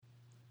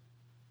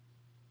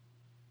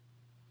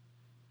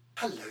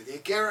Hello there,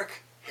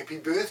 Garrick. Happy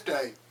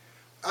birthday.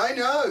 I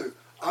know,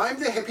 I'm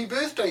the happy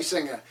birthday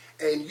singer,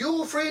 and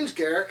your friends,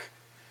 Garrick,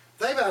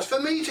 they've asked for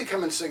me to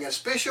come and sing a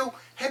special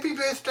happy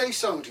birthday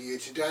song to you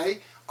today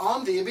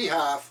on their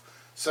behalf.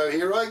 So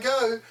here I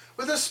go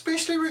with a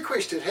specially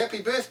requested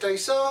happy birthday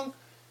song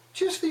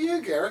just for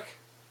you, Garrick.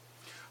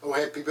 Oh,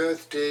 happy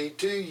birthday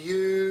to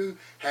you,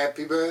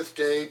 happy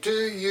birthday to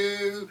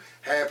you,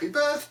 happy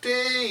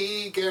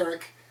birthday,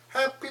 Garrick,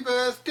 happy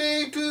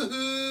birthday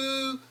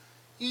to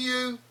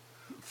you.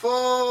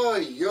 For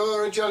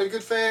you're a jolly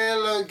good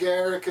fellow,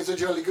 Garrick is a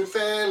jolly good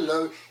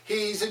fellow,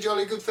 he's a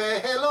jolly good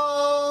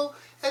fellow,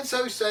 and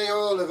so say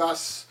all of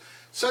us,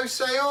 so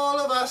say all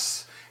of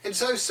us, and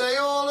so say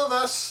all of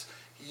us.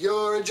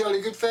 You're a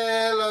jolly good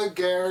fellow,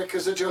 Garrick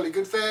is a jolly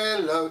good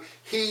fellow,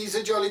 he's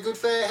a jolly good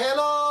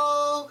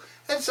fellow,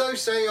 and so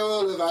say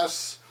all of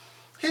us.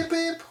 Hip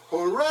hip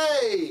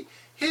hooray,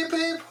 hip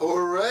hip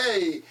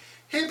hooray,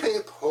 hip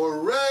hip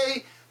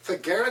hooray for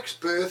Garrick's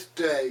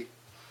birthday.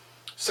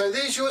 So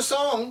there's your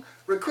song,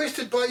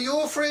 requested by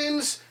your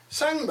friends,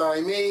 sung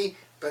by me,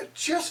 but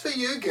just for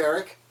you,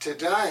 Garrick,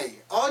 today,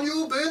 on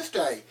your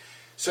birthday.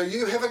 So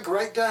you have a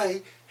great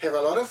day, have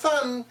a lot of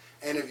fun,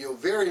 and if you're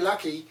very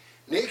lucky,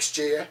 next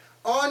year,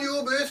 on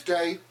your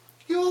birthday,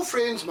 your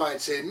friends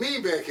might send me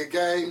back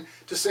again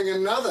to sing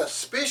another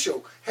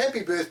special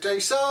happy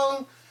birthday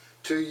song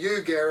to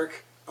you,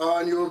 Garrick,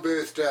 on your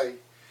birthday.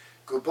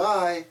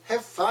 Goodbye,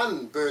 have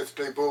fun,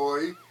 birthday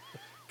boy.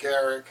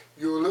 Garrick,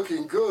 you're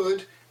looking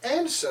good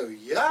and so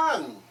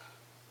young.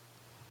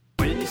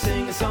 When you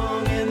sing a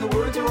song and the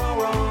words are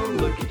all wrong,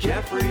 look at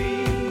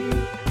Jeffrey.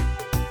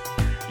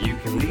 You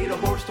can lead a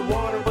horse to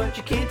water, but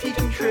you can't teach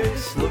him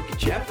tricks. Look at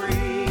Jeffrey.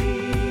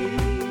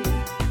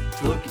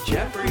 Look at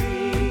Jeffrey.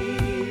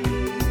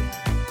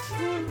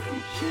 Look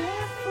at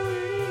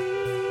Jeffrey.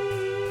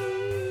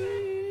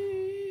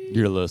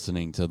 You're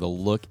listening to the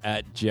Look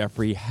at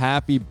Jeffrey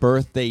Happy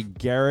Birthday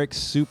Garrick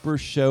Super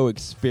Show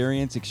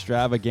Experience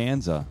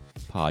Extravaganza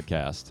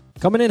podcast.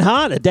 Coming in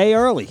hot, a day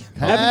early.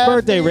 Happy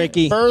birthday,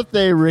 Ricky.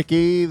 Birthday,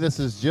 Ricky. This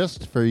is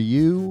just for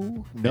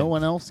you. No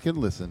one else can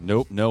listen.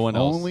 Nope, no one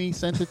else. Only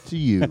sent it to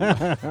you.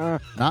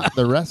 Not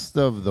the rest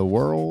of the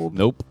world.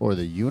 Nope. Or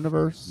the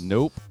universe.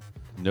 Nope.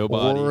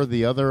 Nobody. Or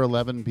the other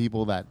 11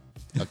 people that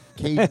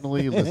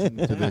occasionally listen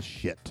to this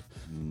shit.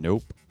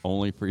 Nope.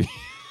 Only for you.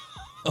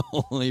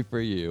 Only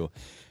for you.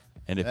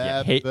 And if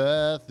Happy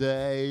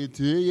birthday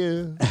to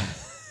you.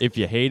 If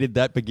you hated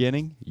that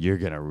beginning, you're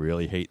going to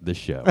really hate the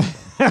show.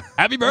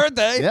 Happy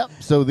birthday! Yep.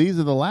 So these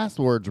are the last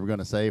words we're going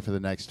to say for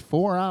the next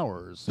 4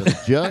 hours. So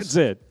just That's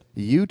it.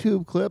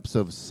 YouTube clips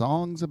of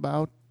songs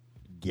about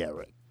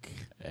Garrick.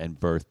 And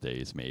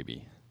birthdays,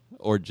 maybe.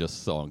 Or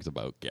just songs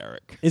about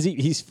Garrick.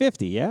 He's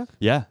 50, yeah?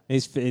 Yeah.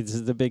 It's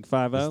the big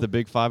 5-0? It's the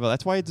big 5-0.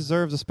 That's why he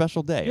deserves a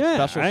special day. Yeah, a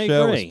special I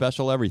show, agree. a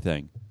special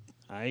everything.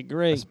 I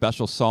agree. A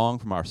special song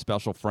from our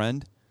special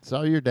friend.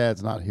 Sorry your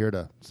dad's not here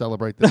to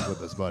celebrate this with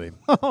us, buddy.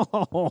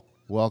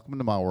 Welcome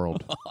to my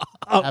world.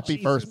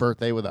 Happy first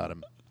birthday without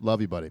him.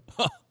 Love you, buddy.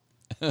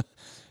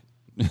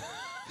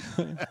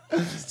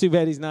 It's too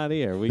bad he's not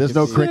here. There's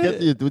no cricket.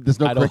 There's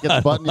no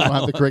crickets button. You don't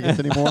have the crickets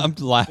anymore. I'm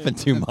laughing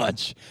too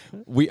much.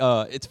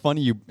 It's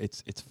funny.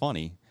 It's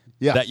funny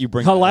Yes. that you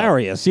bring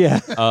Hilarious, yeah.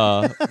 that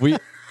up.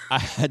 I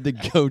had to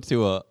go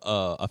to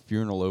a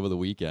funeral over the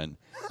weekend,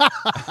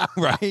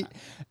 right?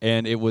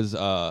 And it was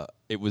a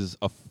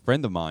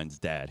friend of mine's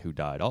dad who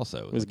died.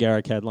 Also, Was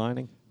Garrick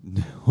headlining?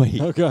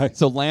 wait. Okay.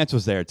 So Lance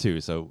was there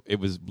too. So it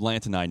was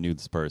Lance and I knew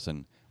this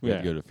person. We had to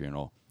Yeah. go to the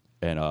funeral,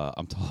 and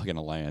I'm talking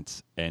to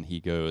Lance, and he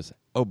goes,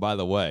 "Oh, by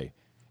the way,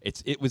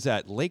 it was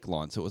at Lake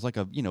Lawn, so it was like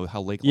how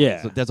Lake Lawn.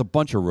 Yeah. So there's a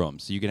bunch of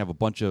rooms, so you can have a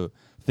bunch of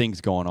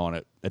things going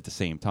on at the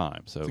same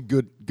time. So It's a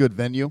good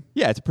venue.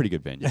 yeah, it's a pretty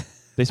good venue.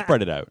 They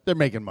spread it out. They're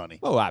making money.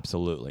 Oh,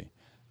 absolutely.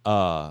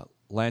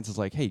 Lance is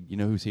like, "Hey, you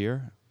know who's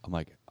here?" I'm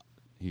like,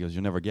 he goes,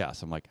 "You'll never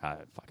guess." I'm like,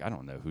 I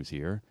don't know who's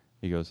here.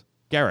 He goes,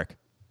 "Garrick."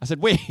 I said,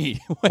 wait.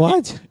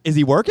 What? Is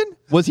he working?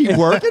 Was he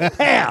working?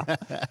 Yeah.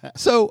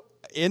 So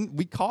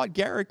we caught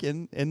Garrick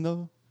in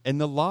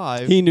the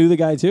live. He knew the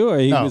guy, too? Or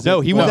he No. was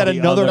No, he was at the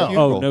another other-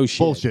 funeral. Oh, no shit.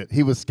 Bullshit.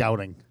 He was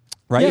scouting.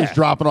 right? He Yeah. was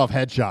dropping off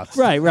headshots.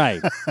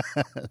 Right.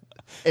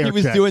 Air He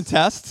was checks. doing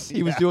tests.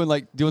 He was doing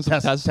some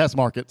test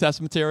market.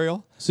 test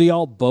material. So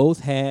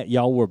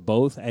y'all were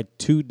both at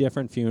two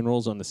different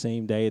funerals on the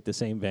same day at the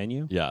same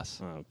venue?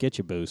 Yes. Oh, get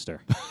your booster.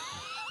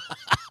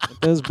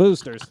 Get those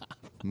boosters.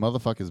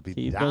 Motherfuckers be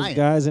Keep dying. those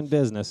guys in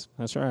business.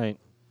 That's right.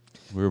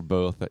 We were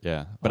both,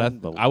 yeah. But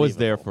I was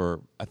there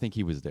I think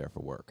he was there for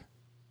work.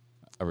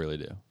 I really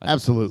do.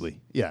 Absolutely.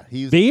 Yeah.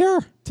 He's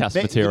Beer? Test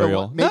You know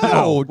material. what? Maybe,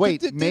 No,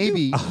 wait.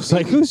 Maybe. I was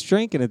like, who's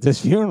drinking at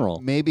this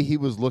funeral? Maybe he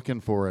was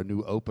looking for a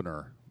new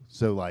opener.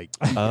 So like.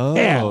 Oh.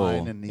 Yeah.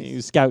 and He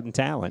was scouting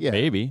talent. Yeah.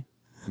 Maybe.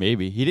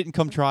 He didn't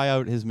come try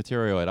out his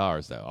material at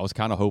ours, though. I was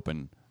kind of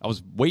hoping. I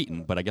was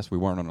waiting, but I guess we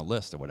weren't on the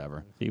list or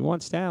whatever. If he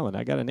wants talent,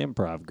 I got an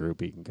improv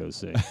group he can go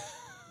see.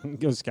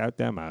 Go scout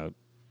them out.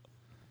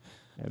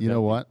 Have You know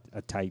them what?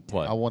 A tight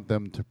What? I want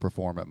them to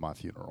perform at my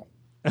funeral.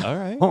 All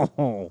right.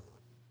 Oh.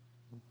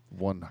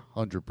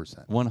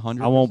 100%.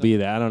 100. I won't be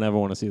there. I don't ever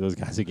want to see those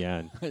guys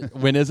again.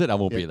 When is it? I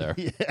won't be there.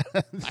 Yeah.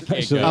 I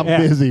can't go. I'm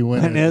busy.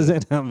 When is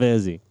it? I'm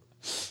busy.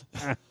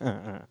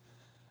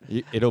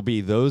 It'll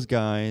be those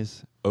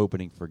guys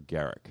opening for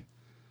Garrick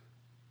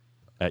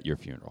at your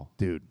funeral.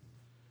 Dude,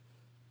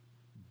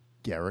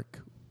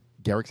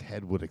 Garrick's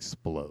head would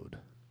explode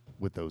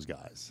with those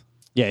guys.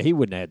 Yeah, he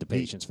wouldn't have had the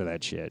patience for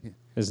that shit.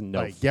 There's no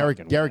Like, Garrick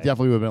fucking way.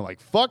 definitely would have been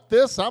like, fuck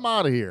this, I'm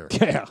out of here.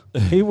 Yeah,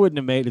 he wouldn't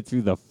have made it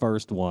through the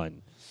first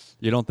one.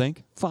 You don't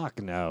think? Fuck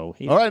no.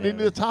 All right,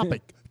 into the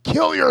topic.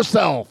 Kill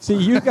yourself. See,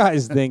 you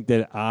guys think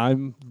that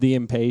I'm the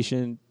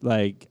impatient,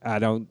 like I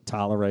don't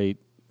tolerate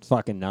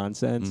fucking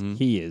nonsense. Mm-hmm.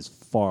 He is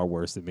far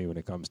worse than me when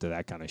it comes to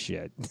that kind of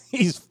shit.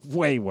 He's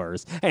way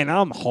worse. And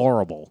I'm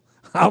horrible.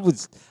 I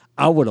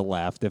would have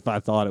left if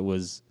I thought it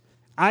was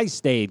I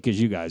stayed because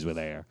you guys were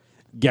there.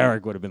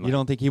 Garrick would have been like, You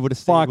don't think he would have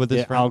stayed fuck with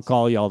his it, friends? I'll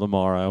call y'all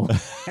tomorrow.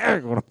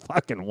 Garrick would have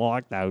fucking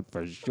walked out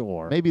for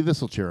sure. Maybe this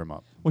will cheer him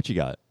up. What you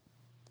got?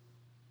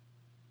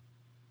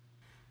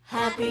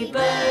 Happy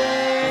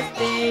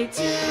birthday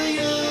to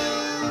you.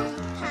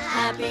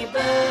 Happy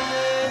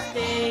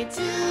birthday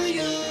to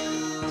you.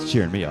 It's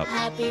cheering me up.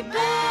 Happy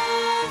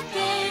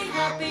birthday,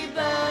 happy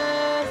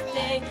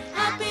birthday,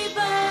 happy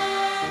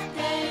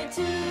birthday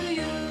to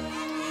you. 1,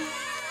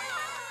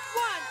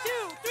 2,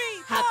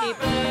 3, 4. Happy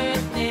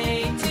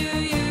birthday to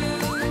you.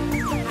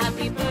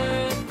 Happy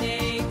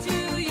birthday to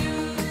you.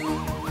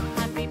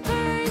 Happy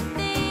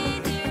birthday,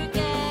 dear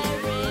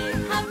Garrick.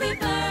 Happy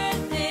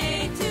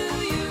birthday to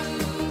you.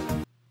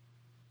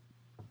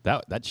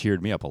 That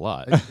cheered me up a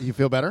lot. You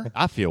feel better?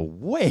 I feel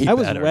way that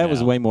was better that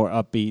was now. way more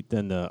upbeat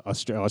than the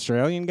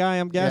Australian guy,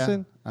 I'm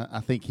guessing. Yeah. I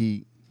think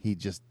he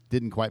just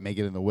didn't quite make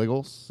it in the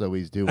Wiggles, so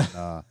he's doing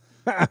a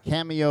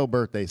cameo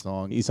birthday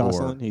song. He's for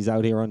hustling. He's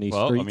out here on these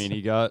Well, streets. I mean,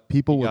 he got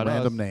people he with got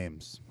random us.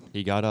 names.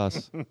 He got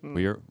us.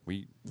 we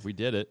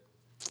did it.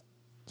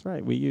 That's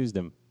right. We used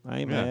him. I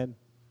ain't Yeah. mad.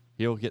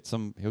 He'll get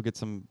some.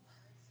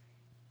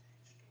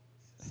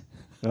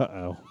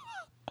 Uh-oh.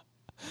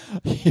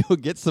 He'll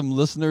get some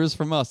listeners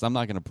from us. I'm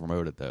not going to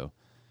promote it though,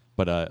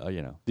 but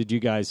you know. Did you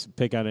guys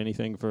pick out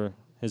anything for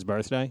his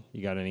birthday?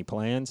 You got any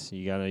plans?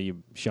 Are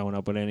you showing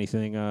up with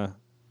anything?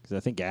 Because I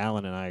think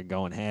Alan and I are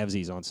going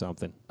halvesies on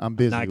something. I'm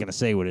busy. Not going to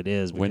say what it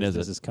is. When because is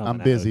this it? is coming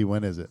I'm out. busy.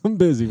 When is it? I'm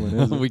busy. When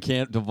is it? We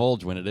can't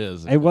divulge when it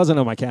is. It wasn't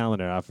on my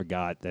calendar. I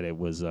forgot that it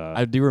was.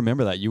 I do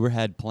remember that you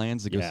had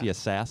plans to go Yeah. see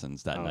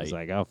Assassins that I night. was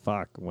like, oh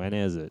fuck, when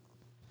is it?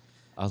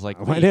 I was like,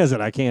 When wait, is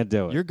it? I can't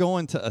do it. you're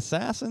going to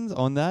Assassins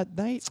on that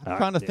night? I'm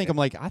trying to think. I'm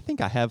like, I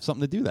think I have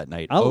something to do that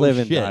night. I'll oh, live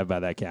and shit. die by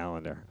that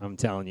calendar. I'm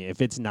telling you,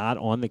 if it's not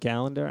on the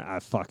calendar, I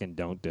fucking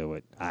don't do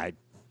it. I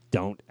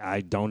don't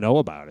know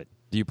about it.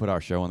 Do you put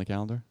our show on the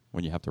calendar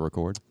when you have to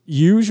record?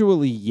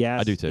 Usually,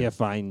 yes. I do too. If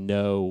I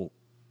know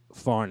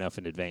far enough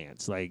in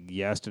advance. Like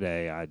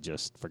yesterday, I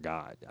just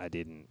forgot. I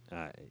didn't.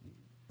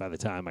 By the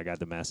time I got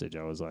the message,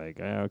 I was like,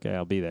 okay,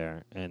 I'll be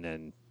there, and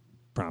then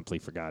promptly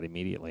forgot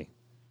immediately.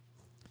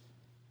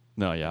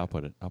 No, yeah, I'll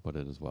put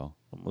it as well.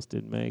 Almost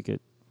didn't make it.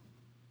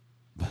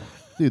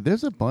 Dude,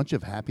 there's a bunch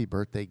of happy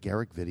birthday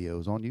Garrick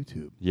videos on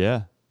YouTube,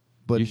 Yeah,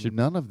 but You should-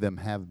 none of them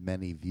have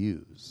many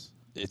views.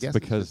 I It's guess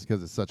because-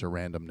 it's such a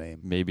random name.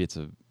 maybe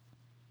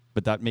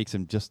but that makes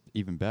him just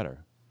even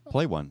better.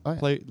 Play one. Oh, yeah.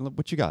 Play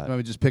what you got. Let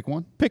me just pick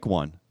one. Pick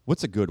one.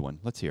 What's a good one?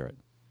 Let's hear it.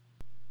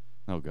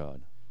 Oh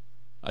God,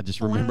 I just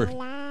remembered.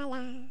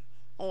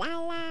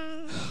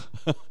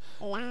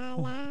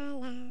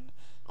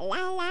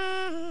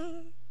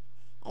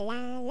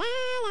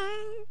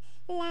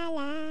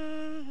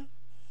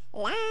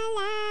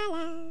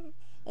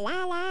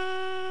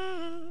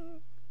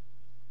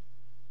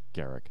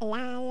 Garrick.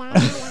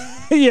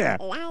 Yeah.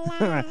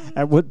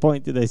 At what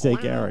point did they say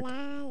Garrick?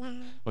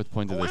 What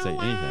point did they say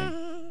anything?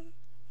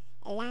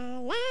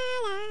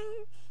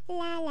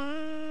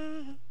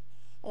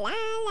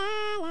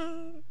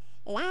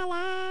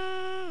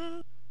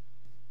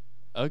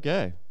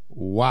 Okay,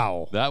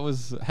 Wow. that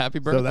was happy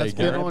So birthday, that's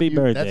been Garrick. on Happy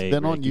birthday, that's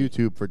been on Ricky.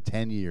 YouTube for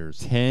 10 years.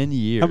 10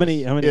 years. How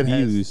many It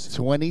views? has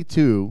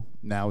 22,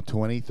 now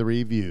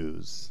 23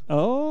 views.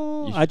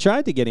 Oh, You I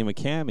tried to get him a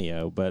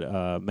cameo,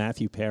 but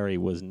Matthew Perry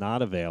was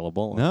not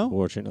available. No?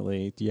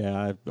 Unfortunately,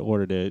 yeah, I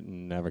ordered it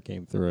and never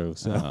came through.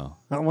 So Oh.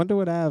 I wonder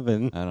what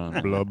happened. I don't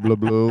know. Blah, blah,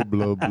 blah,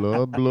 blah,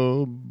 blah,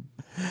 blah.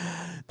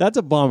 That's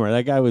a bummer.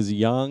 That guy was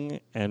young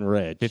and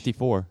rich.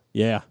 54.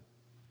 Yeah,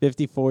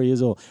 54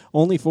 years old.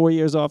 Only 4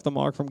 years off the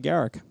mark from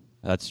Garrick.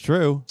 That's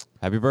true.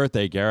 Happy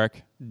birthday,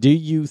 Garrick. Do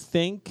you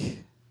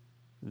think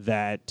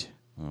that?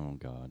 Oh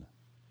God.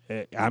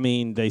 I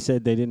mean, they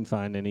said they didn't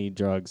find any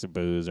drugs or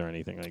booze or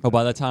anything like Oh, that.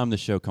 by the time the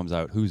show comes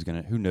out,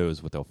 who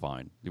knows what they'll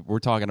find? We're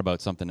talking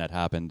about something that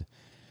happened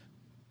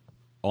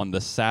on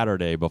the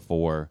Saturday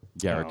before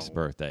Garrick's Oh.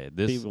 birthday.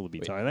 People will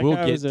be tired. That We'll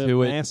guy get was a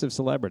to it. massive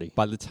celebrity.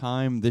 By the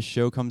time this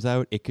show comes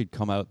out, it could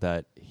come out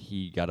that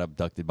he got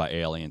abducted by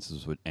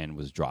aliens and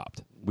was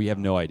dropped. We have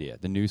no idea.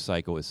 The news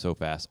cycle is so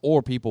fast,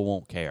 or people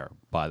won't care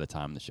by the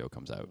time the show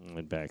comes out.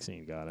 And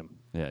vaccine got him.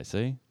 Yeah,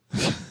 see?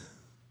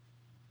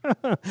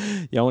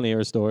 You want to hear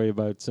a story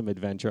about some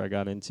adventure I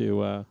got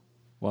into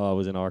while I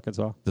was in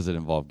Arkansas. Does it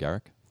involve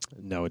Garrick?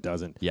 No, it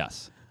doesn't.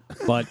 Yes.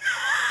 But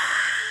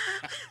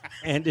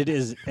and it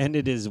is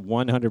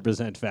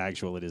 100%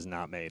 factual. It is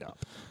not made up.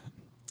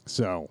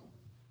 So,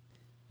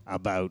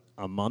 about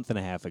a month and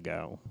a half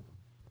ago,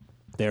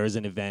 there is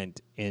an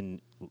event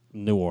in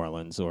New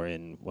Orleans or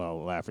in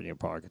Lafayette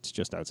Park. It's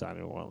just outside of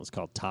New Orleans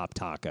called Top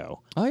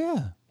Taco. Oh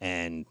yeah.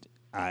 And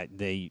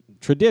they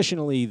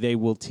traditionally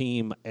will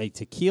team a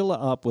tequila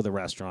up with a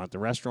restaurant. The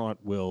restaurant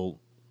will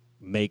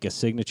make a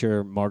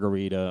signature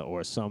margarita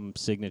or some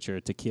signature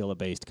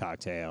tequila-based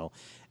cocktail,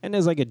 and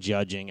there's like a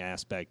judging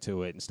aspect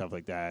to it and stuff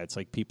like that. It's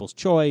like people's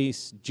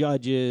choice,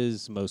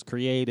 judges, most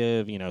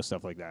creative,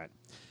 stuff like that.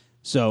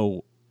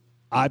 So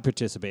I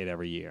participate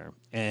every year,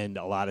 and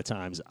a lot of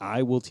times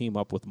I will team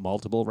up with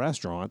multiple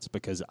restaurants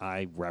because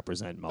I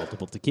represent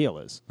multiple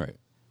tequilas. Right.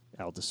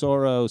 El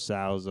Tesoro,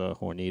 Sauza,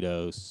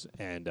 Hornitos,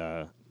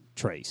 and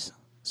Trace.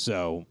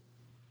 So,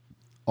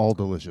 All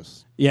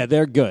delicious. yeah,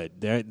 they're good.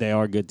 They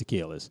are good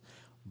tequilas.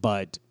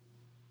 But,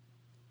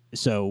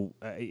 so,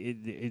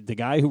 the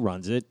guy who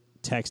runs it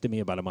texted me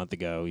about a month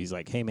ago. He's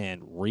like, hey,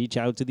 man, reach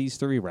out to these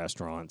 3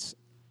 restaurants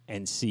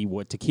and see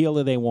what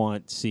tequila they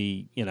want,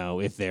 see,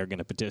 if they're going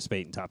to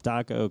participate in Top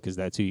Taco, because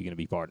that's who you're going to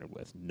be partnered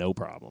with. No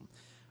problem.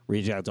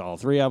 Reach out to all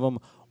 3 of them.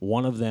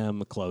 One of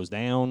them closed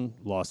down,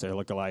 lost their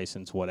liquor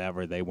license,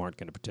 whatever. They weren't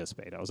going to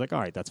participate. I was like, all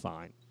right, that's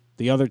fine.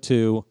 The other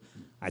 2,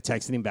 I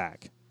texted him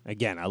back.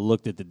 Again, I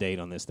looked at the date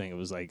on this thing. It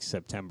was like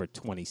September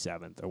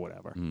 27th or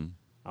whatever.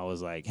 I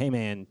was like, hey,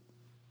 man,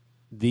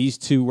 these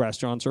 2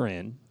 restaurants are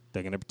in.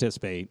 They're going to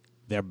participate.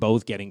 They're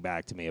both getting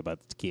back to me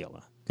about the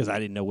tequila because I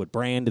didn't know what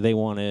brand they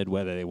wanted,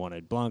 whether they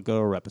wanted Blanco,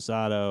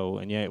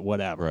 Reposado, and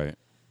whatever. Right.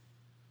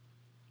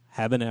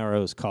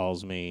 Habaneros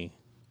calls me,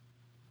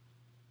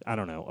 I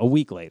don't know, a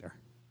week later.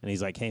 And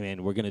he's like, hey,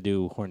 man, we're going to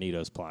do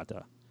Hornitos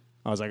Plata.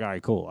 I was like, all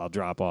right, cool. I'll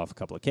drop off a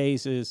couple of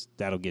cases.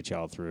 That'll get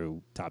y'all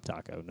through Top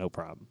Taco. No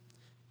problem.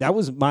 That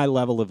was my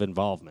level of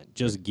involvement.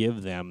 Just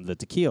give them the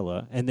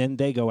tequila, and then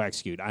they go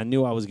execute. I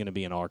knew I was going to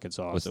be in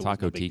Arkansas. Was so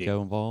Taco it was no big Tico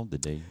deal. involved?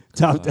 Did they?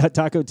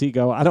 Taco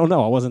Tico, I don't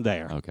know. I wasn't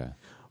there. Okay.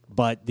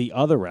 But the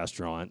other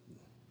restaurant,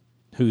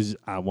 whose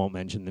I won't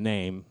mention the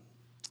name,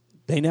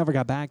 they never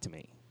got back to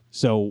me.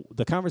 So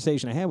the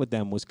conversation I had with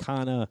them was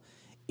kind of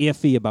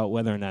iffy about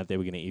whether or not they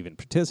were going to even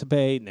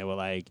participate. And they were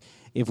like,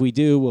 if we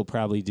do, we'll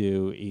probably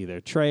do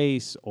either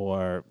Trace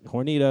or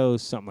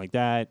Hornitos, something like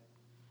that.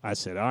 I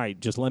said, all right,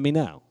 just let me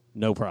know.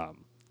 No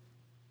problem.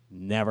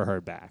 Never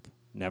heard back.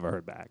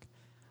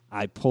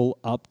 I pull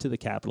up to the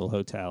Capitol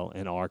Hotel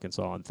in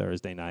Arkansas on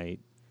Thursday night,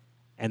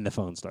 and the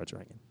phone starts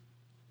ringing.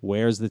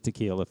 Where's the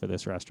tequila for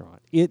this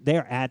restaurant?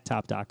 They're at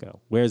Top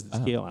Taco. Where's the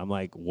tequila? I'm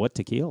like, what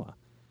tequila?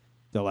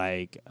 They're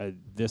like,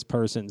 this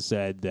person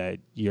said that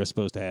you're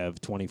supposed to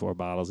have 24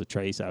 bottles of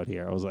Trace out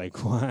here. I was like,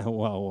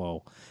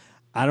 whoa.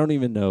 I don't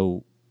even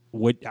know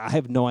I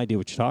have no idea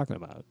what you're talking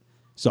about.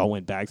 So I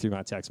went back through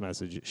my text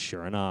message.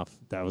 Sure enough,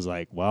 that was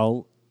like,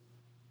 well,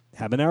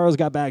 Habaneros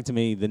got back to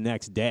me the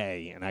next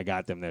day, and I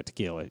got them their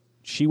tequila.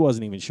 She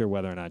wasn't even sure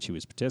whether or not she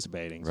was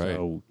participating. Right.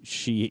 So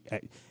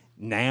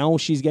now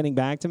she's getting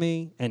back to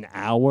me an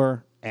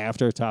hour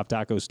after Top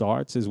Taco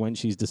starts is when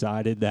she's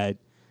decided that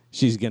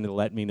she's going to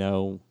let me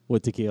know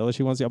what tequila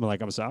she wants. I'm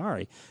like, I'm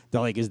sorry.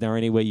 They're like, is there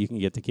any way you can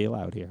get tequila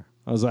out here?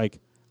 I was like,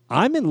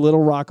 I'm in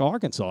Little Rock,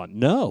 Arkansas.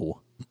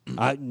 No,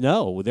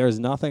 there's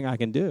nothing I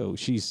can do.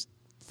 She's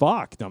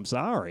fucked. I'm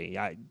sorry.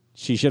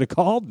 She should have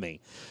called me.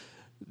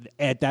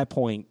 At that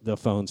point, the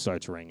phone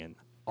starts ringing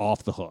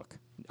off the hook.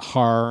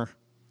 Her,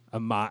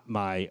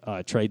 my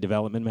trade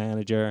development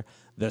manager,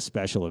 the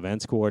special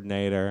events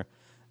coordinator,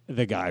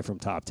 the guy from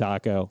Top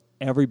Taco,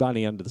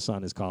 everybody under the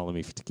sun is calling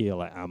me for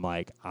tequila. I'm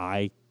like,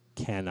 I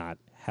cannot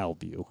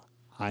help you.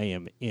 I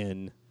am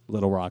in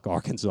Little Rock,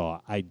 Arkansas.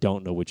 I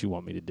don't know what you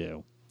want me to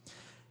do.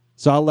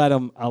 So I'll let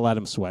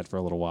him sweat for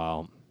a little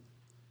while.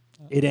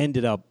 It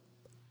ended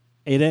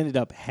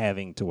up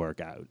having to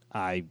work out.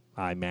 I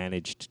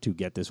managed to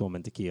get this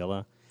woman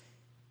tequila,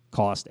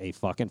 cost a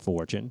fucking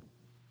fortune,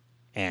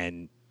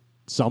 and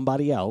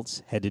somebody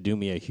else had to do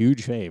me a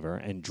huge favor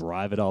and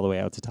drive it all the way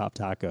out to Top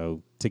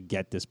Taco to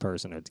get this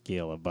person her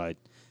tequila. But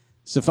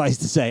suffice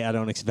to say, I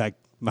don't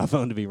expect my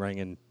phone to be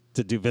ringing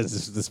to do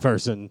business with this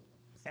person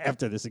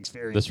after this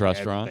experience. This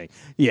restaurant?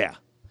 Yeah.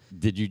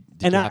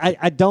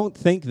 I don't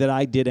think that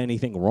I did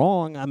anything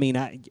wrong. I mean,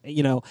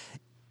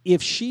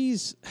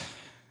 if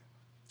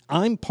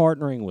I'm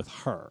partnering with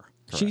her.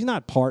 Correct. She's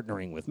not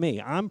partnering with me.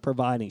 I'm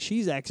providing.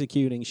 She's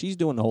executing. She's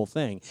doing the whole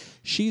thing.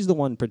 She's the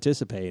one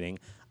participating.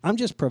 I'm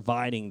just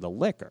providing the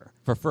liquor.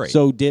 For free.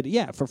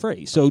 For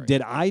free. So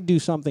did I do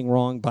something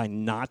wrong by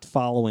not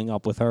following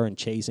up with her and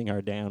chasing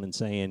her down and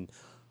saying,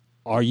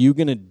 are you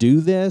going to do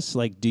this?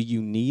 Like, do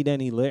you need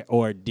any liquor?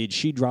 Or did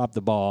she drop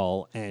the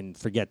ball and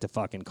forget to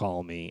fucking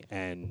call me?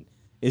 And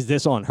is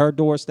this on her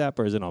doorstep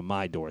or is it on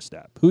my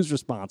doorstep? Who's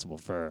responsible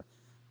for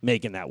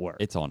making that work?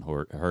 It's on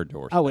her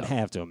doorstep. I would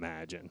have to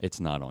imagine. It's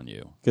not on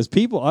you. Because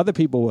other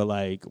people were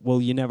like, well,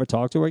 you never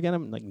talked to her again?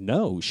 I'm like,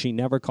 no, she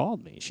never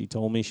called me. She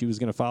told me she was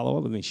going to follow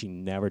up with me. She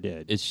never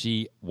did. Is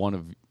she one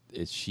of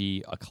is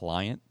she a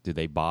client? Do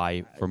they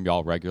buy from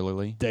y'all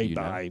regularly? They Do you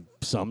know? buy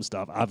some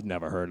stuff. I've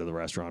never heard of the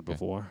restaurant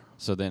before.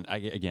 So then,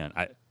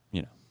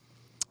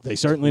 They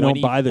certainly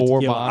don't buy the 24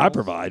 tequila I bottles?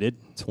 provided.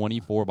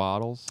 24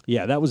 bottles.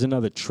 Yeah, that was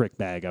another trick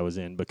bag I was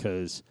in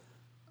because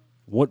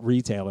what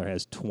retailer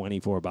has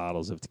 24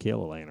 bottles of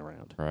tequila laying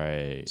around?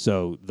 Right.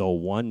 So the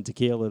one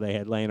tequila they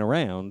had laying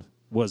around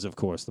was, of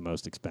course, the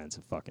most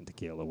expensive fucking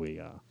tequila we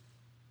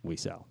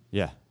sell.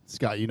 Yeah.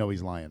 Scott, you know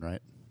he's lying,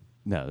 right?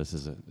 No, this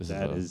is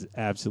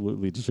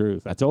Absolutely the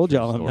truth. I told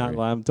y'all I'm not story.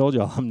 lying. I told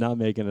y'all I'm not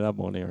making it up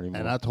on air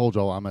anymore. And I told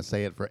y'all I'm going to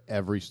say it for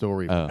every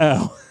story.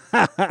 Oh.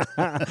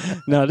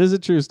 No, this is a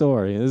true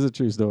story. This is a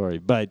true story.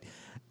 But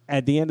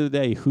at the end of the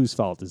day, whose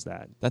fault is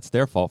that? That's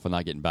their fault for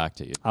not getting back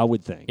to you. I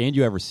would think. And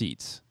you have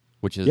receipts,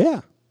 which is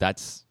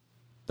that's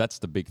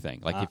the big thing.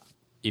 Like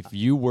if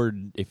you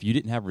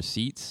didn't have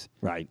receipts,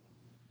 Right.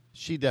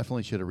 She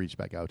definitely should have reached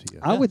back out to you.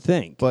 I would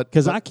think. But-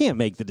 Because I can't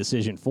make the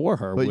decision for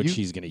her But which you-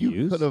 she's going to you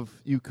use.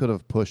 You could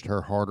have pushed her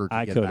harder to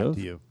I get could back have.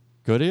 to you.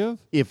 could have.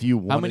 If you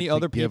wanted many to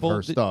other give people her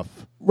did- stuff.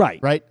 Right.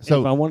 Right? If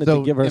I wanted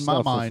to give her in my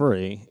stuff mind, for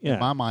free. Yeah. In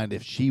my mind,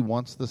 if she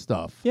wants the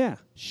stuff, Yeah.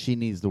 she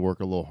needs to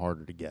work a little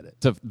harder to get it.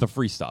 The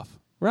free stuff,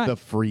 Right. The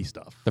free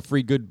stuff. the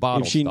free good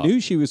bottle. If she stuff.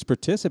 knew she was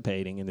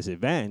participating in this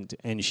event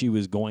and she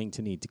was going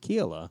to need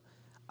tequila,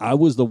 I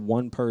was the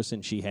one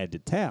person she had to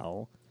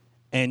tell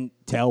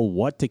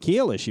what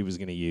tequila she was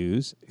going to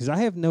use because I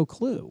have no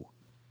clue.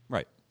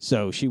 right?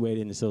 So she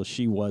waited until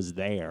she was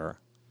there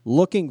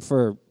looking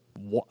for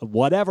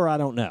whatever, I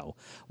don't know.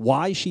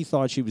 Why she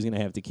thought she was going to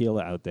have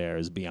tequila out there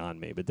is beyond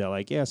me. But they're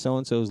like, yeah,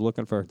 so-and-so is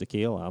looking for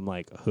tequila. I'm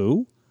like,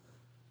 who?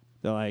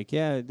 They're like,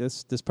 yeah,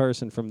 this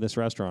person from this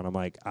restaurant. I'm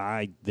like,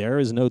 there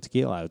is no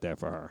tequila out there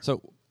for her.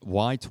 So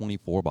why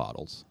 24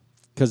 bottles?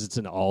 Because it's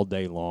an all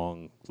day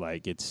long,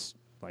 it's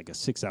like a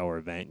 6-hour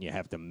event. And you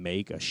have to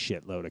make a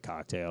shitload of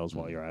cocktails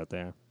while you're out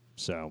there.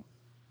 So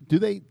Do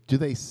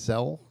they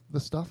sell the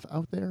stuff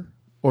out there?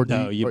 Or do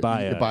No, you or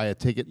buy a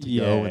ticket to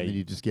Yeah, go and then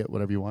you just get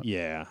whatever you want?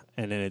 yeah,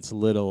 and then it's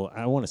little.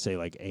 I want to say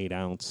like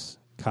 8-ounce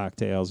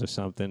cocktails or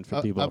something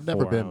for people. I've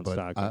never been, 4-ounce but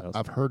cocktails.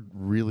 I've heard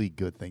really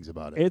good things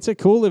about it. It's a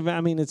cool event.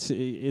 I mean,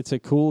 it's a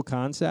cool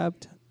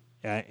concept,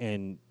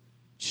 and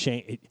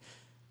Shane.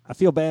 I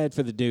feel bad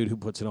for the dude who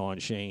puts it on.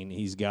 Shane.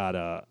 He's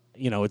got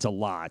it's a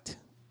lot.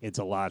 It's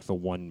a lot for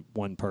one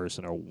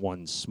person or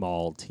one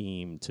small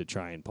team to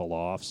try and pull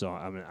off. So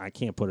I mean, I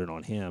can't put it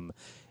on him.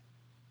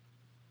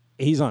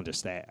 He's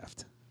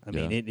understaffed. I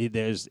mean,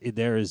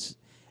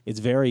 it's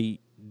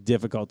very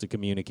difficult to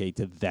communicate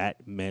to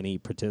that many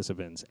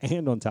participants.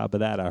 And on top of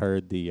that, I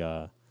heard the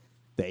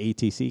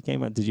ATC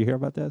came out. Did you hear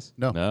about this?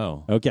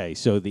 No. Okay,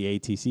 so the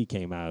ATC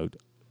came out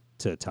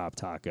to Top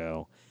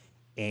Taco,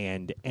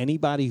 and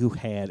anybody who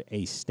had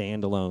a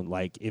standalone,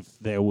 like if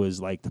there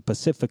was like the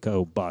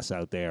Pacifico bus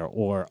out there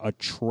or a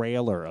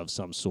trailer of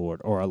some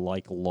sort or a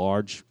like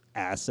large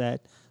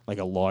asset, like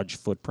a large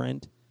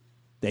footprint,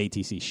 the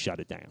ATC shut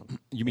it down.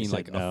 You mean They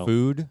like said no. a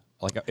food?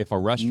 Like if a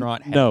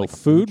restaurant had No, like a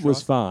food was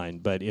truck? fine,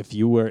 but if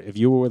you were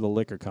with a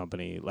liquor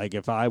company, like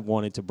if I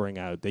wanted to bring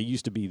out, there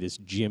used to be this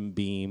Jim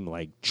Beam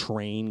like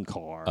train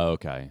car. Oh,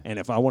 okay. And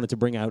if I wanted to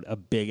bring out a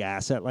big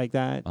asset like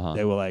that, Uh-huh.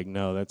 they were like,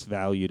 no, that's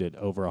valued at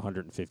over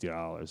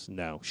 $150.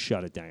 No,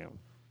 shut it down.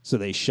 So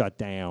they shut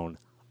down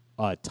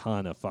a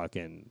ton of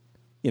fucking,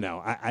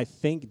 I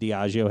think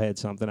Diageo had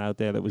something out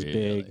there that was big.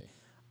 Really?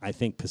 I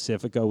think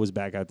Pacifico was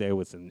back out there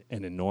with an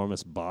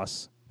enormous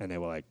bus, and they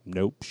were like,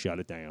 nope, shut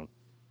it down.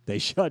 They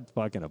shut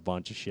fucking a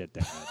bunch of shit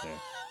down out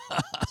there.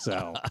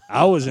 So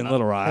I was in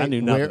Little Rock. I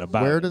knew nothing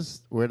about where it.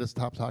 Where does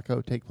Top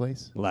Taco take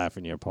place?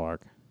 Lafreniere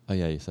Park. Oh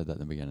yeah, you said that in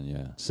the beginning.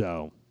 Yeah.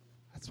 So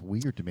That's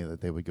weird to me that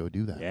they would go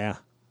do that. yeah,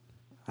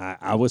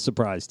 I was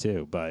surprised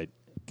too, but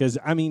because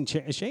I mean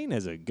Shane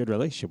has a good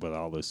relationship with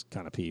all those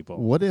kind of people.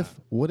 What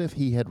if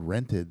he had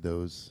rented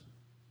those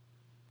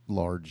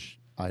large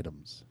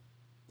items?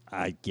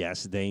 I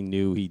guess they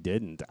knew he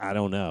didn't. I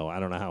don't know. I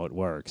don't know how it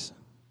works.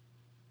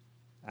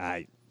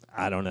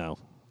 I don't know.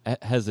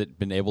 Has it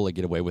been able to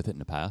get away with it in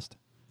the past?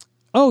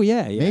 Oh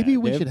yeah. Maybe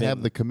we They've should have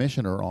been- the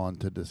commissioner on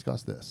to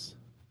discuss this.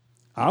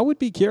 I would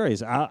be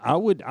curious. I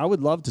would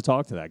love to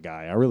talk to that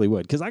guy. I really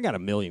would, because I got a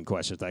million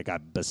questions I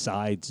got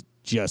besides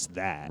just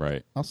that.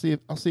 Right. I'll see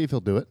if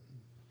he'll do it.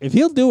 If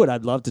he'll do it,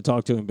 I'd love to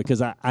talk to him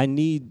because I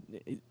need.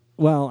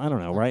 Well, I don't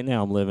know. Right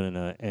now, I'm living in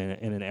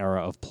an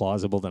era of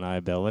plausible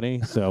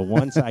deniability. So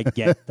once I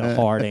get the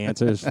hard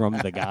answers from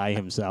the guy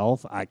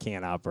himself, I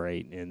can't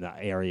operate in the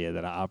area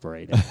that I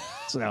operate in.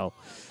 So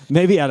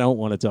maybe I don't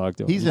want to talk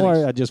to him, He's or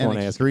an, I just an want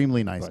to ask.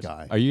 extremely nice questions.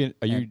 guy. Are you?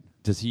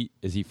 Is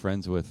he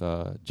friends with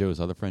Joe's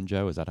other friend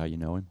Joe? Is that how you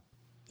know him?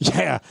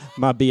 Yeah,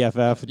 my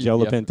BFF Joe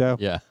Yep. LaPinto.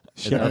 Yeah.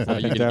 Is Sheriff that how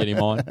you Lapinto. can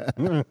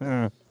get him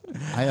on?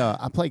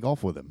 I play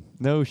golf with him.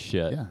 No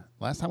shit. Yeah.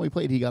 Last time we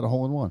played, he got a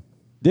hole in one.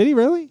 Did he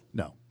really?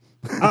 No.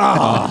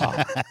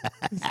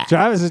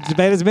 Travis is as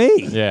bad as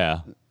me. Yeah.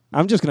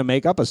 I'm just going to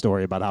make up a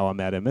story about how I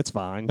met him. It's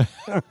fine.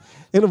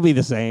 It'll be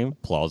the same.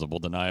 Plausible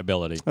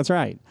deniability. That's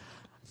right.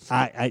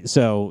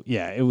 So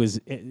yeah, it was.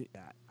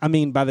 I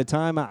mean, by the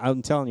time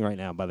I'm telling you right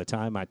now, by the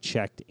time I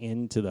checked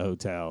into the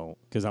hotel,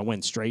 because I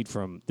went straight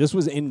from, this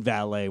was in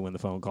valet when the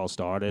phone call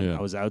started. Yeah.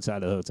 I was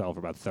outside of the hotel for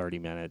about 30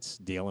 minutes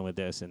dealing with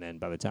this, and then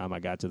by the time I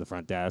got to the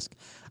front desk,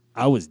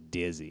 I was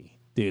dizzy.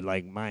 Dude,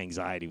 like, my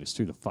anxiety was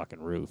through the fucking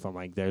roof. I'm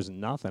like, there's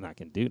nothing I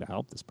can do to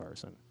help this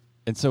person.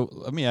 And so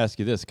let me ask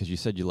you this, because you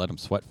said you let him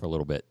sweat for a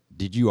little bit.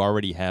 Did you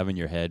already have in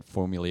your head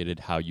formulated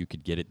how you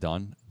could get it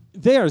done?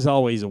 There's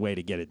always a way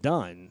to get it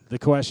done. The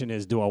question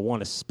is, do I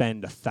want to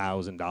spend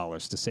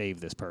 $1,000 to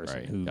save this person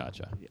Right, who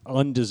gotcha.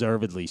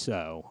 undeservedly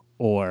so,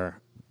 or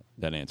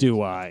That answer.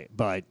 do I?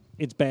 But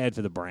it's bad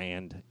for the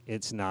brand.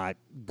 It's not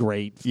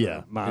great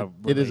for my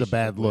It is a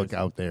bad relationship look with-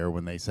 out there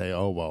when they say,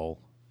 "Oh well,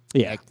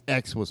 Yeah.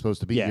 X was supposed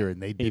to be Yeah, here and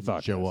they he didn't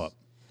fucked show us. up."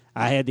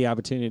 I had the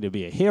opportunity to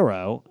be a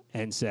hero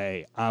and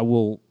say, I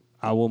will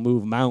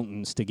move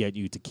mountains to get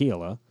you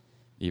tequila,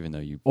 Even though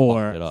you fucked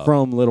it or up.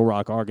 from Little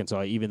Rock,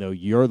 Arkansas, even though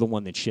you're the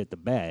one that shit the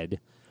bed,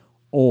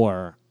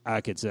 or I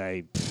could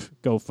say,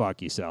 go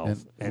fuck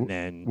yourself, and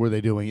then Were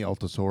they doing El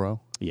Tesoro?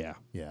 yeah,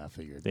 Yeah, I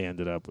figured. they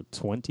ended up with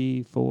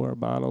 24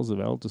 bottles of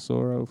El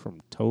Tesoro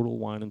from Total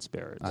Wine and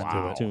Spirits, I'd to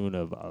do a it. tune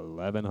of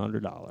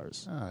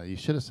 $1,100. You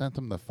should have sent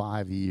them the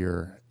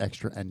 5-year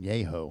extra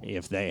añejo.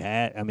 If they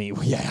had, I mean,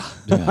 yeah,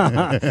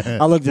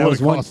 I looked. That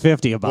was Would've cost-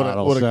 $150 a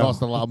bottle. Would have so-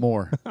 cost a lot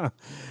more.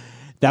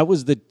 That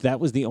was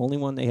the only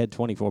one they had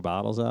 24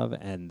 bottles of,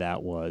 and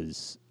that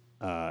was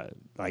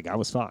like I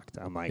was fucked.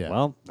 I'm like, Yeah.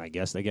 well, I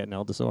guess they get an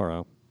El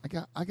Tesoro.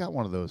 I got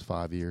one of those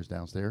 5 years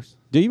downstairs.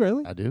 Do you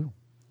really? I do.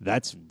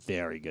 That's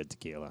very good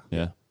tequila.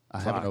 Yeah. I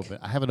haven't Fuck. opened.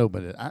 I haven't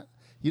opened it.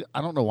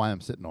 I don't know why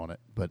I'm sitting on it,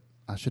 but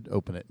I should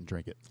open it and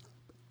drink it.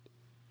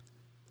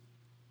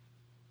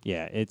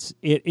 Yeah, it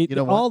You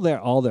know what?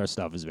 all their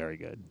stuff is very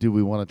good. Do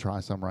we want to try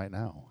some right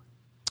now?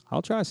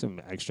 I'll try some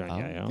extra.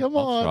 Yeah, Come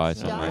I'll on, try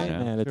Scott. some I right ain't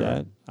now. mad at Sure.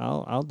 that.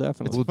 I'll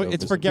definitely.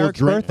 It's for We'll Garrick's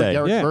drink birthday. For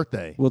Garrick's Yeah.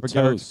 birthday. We'll For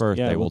Garrick's toast.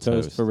 birthday, Yeah, we'll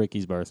toast toast. for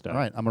Ricky's birthday. All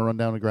right, I'm gonna run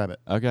down and grab it.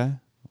 Okay.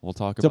 We'll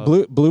talk It's a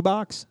about blue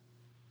box.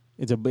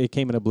 It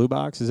came in a blue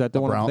box. Is that the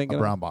one I'm Brown, a thinking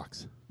brown of?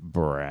 box,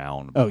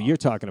 brown. Oh, you're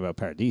talking about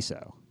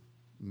Paradiso.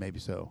 maybe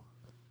so.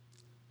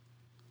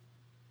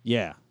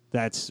 Yeah,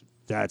 that's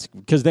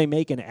because they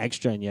make an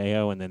extra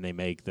añejo and then they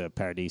make the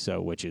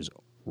Paradiso, which is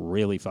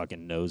really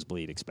fucking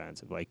nosebleed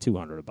expensive, like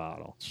 $200 a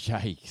bottle.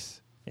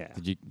 Yikes. Yeah.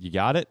 Did you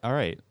got it? All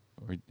right.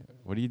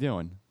 What are you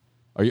doing?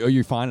 Are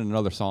you finding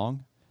another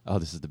song? Oh,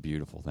 this is the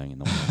beautiful thing in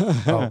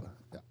the world.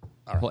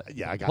 All right.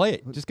 Yeah, I got Play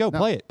it. Just go.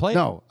 Play it. Play it.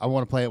 No, I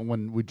want to play it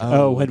when we.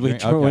 Oh, when we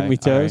drink- okay, when we all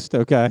right. toast,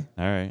 okay.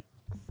 All right.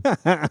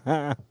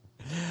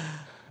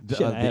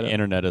 Shit, I had The a-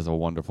 internet is a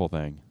wonderful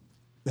thing.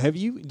 Do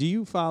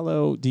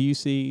you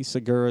see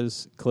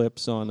Segura's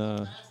clips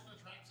on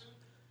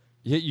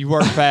You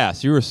were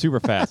fast. You were super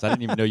fast. I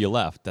didn't even know you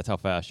left. That's how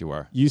fast you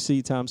were. you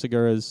see Tom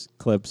Segura's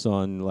clips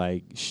on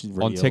like On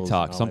reels and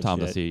TikTok, all sometimes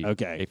that I shit? see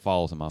Okay. it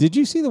follows him up. Did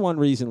you see the one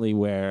recently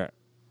where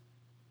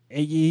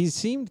he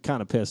seemed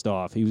kind of pissed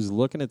off? He was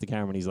looking at the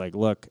camera and he's like,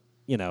 look,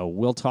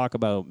 we'll talk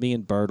about, me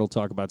and Bird will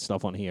talk about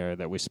stuff on here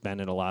that we're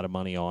spending a lot of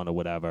money on or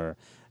whatever.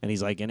 And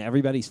he's like, and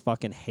everybody's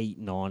fucking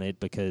hating on it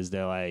because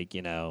they're like,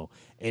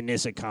 in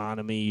this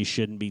economy, you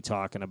shouldn't be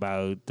talking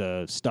about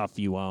the stuff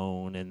you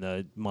own and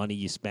the money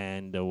you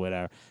spend or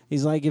whatever.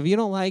 He's like, if you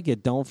don't like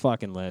it, don't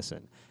fucking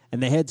listen.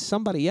 And they had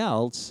somebody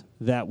else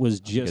that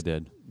was just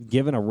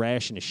given a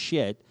ration of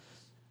shit.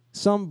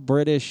 Some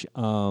British,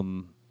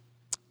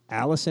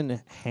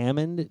 Alison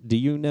Hammond. Do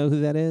you know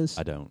who that is?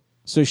 I don't.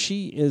 So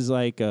she is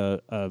like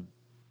a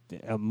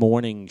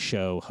morning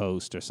show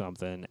host or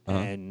something,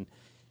 and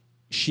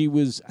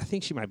I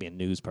think she might be a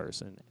news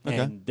person,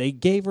 and they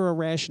gave her a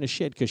ration of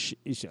shit because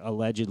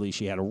allegedly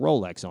she had a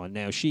Rolex on.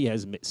 Now she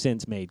has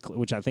since made,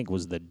 which I think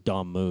was the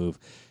dumb move,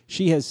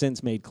 she has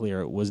since made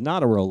clear it was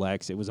not a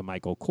Rolex, it was a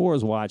Michael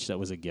Kors watch that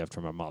was a gift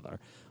from her mother.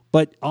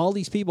 But all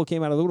these people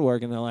came out of the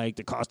woodwork and they're like,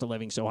 the cost of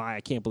living's so high,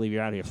 I can't believe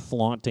you're out here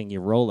flaunting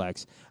your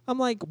Rolex. I'm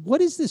like, what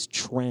is this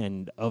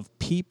trend of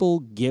people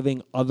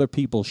giving other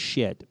people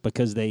shit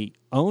because they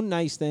own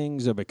nice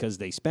things or because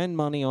they spend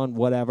money on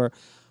whatever?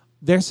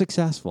 They're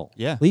successful.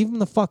 Yeah. Leave them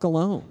the fuck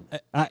alone.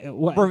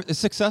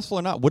 Successful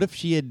or not, what if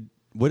she had?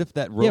 What if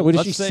that? Yeah, what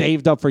if she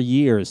saved up for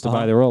years to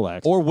buy the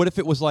Rolex? Or what if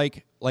it was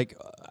like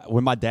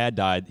when my dad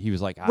died, he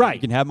was like, Right.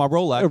 you can have my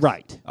Rolex.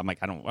 Right. I'm like,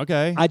 I don't.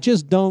 Okay. I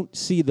just don't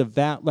see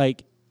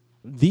like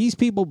these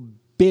people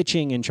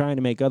bitching and trying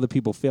to make other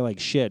people feel like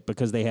shit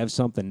because they have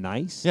something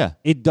nice. Yeah.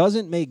 It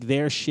doesn't make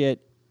their shit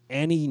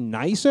any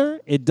nicer.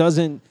 It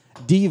doesn't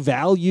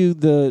devalue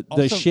the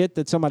Also, shit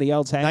that somebody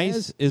else has.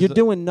 nice is You're the-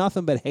 doing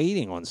nothing but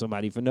hating on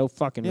somebody for no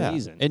fucking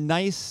reason. And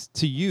nice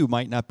to you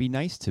might not be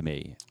nice to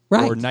me.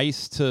 Right. Or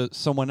nice to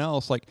someone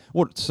else. Like,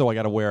 what? So I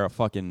got to wear a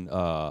fucking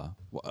yeah.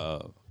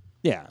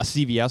 a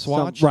CVS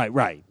watch.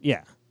 Right.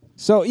 Yeah.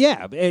 So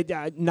yeah,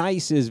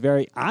 nice is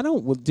very. I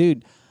don't, well,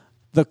 dude.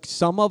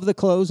 Some of the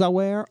clothes I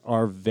wear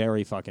are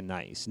very fucking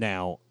nice.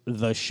 Now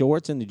the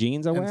shorts and the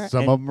jeans I wear, And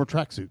some of them are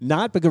tracksuits.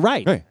 not because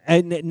Right.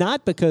 and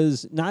not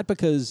because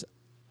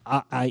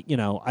I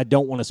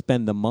don't want to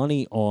spend the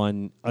money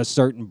on a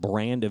certain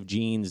brand of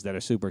jeans that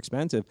are super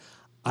expensive.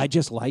 I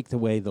just like the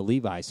way the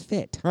Levi's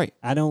fit. Right.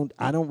 I don't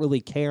really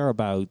care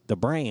about the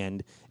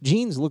brand.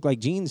 Jeans look like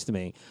jeans to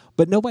me,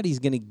 but nobody's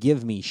going to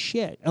give me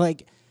shit.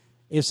 Like,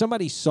 if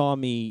somebody saw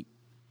me,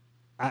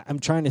 I'm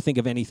trying to think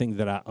of anything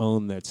that I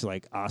own that's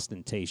like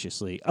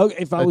ostentatiously. Oh,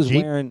 if I was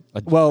Jeep? wearing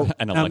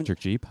An electric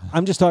Jeep.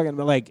 I'm just talking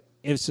about like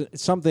if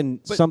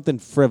something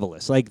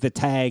frivolous, like the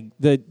tag,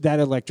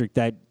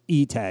 that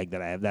E-tag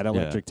that I have, that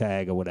electric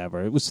tag or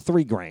whatever. It was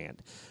 $3,000.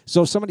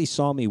 So if somebody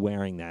saw me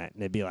wearing that,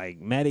 and they'd be like,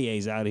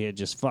 Medier's out here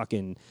just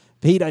fucking.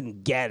 He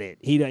doesn't get it.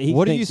 He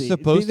What are you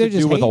supposed to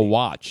do with a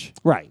watch?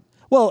 Right.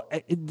 Well,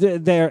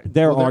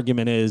 their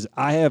argument is,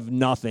 I have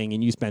nothing,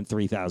 and you spent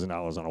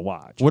 $3,000 on a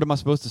watch. What am I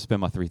supposed to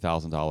spend my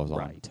 $3,000 on?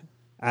 Right.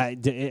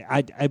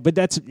 But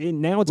that's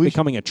now it's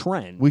becoming a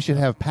trend. We should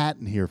have Pat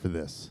in here for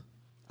this.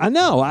 I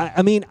know.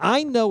 I mean,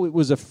 I know it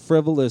was a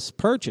frivolous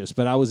purchase,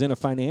 but I was in a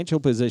financial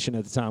position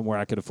at the time where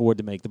I could afford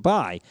to make the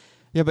buy.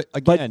 Yeah, but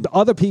again, but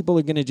other people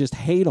are going to just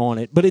hate on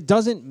it. But it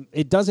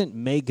doesn't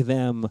make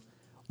them.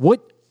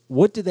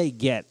 What do they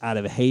get out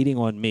of hating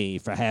on me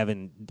for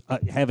having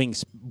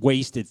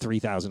wasted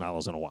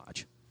 $3,000 on a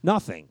watch?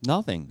 Nothing.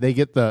 nothing. They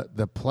get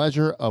the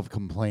pleasure of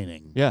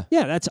complaining. Yeah.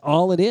 Yeah, that's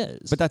all it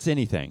is. But that's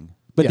anything.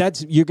 But Yeah.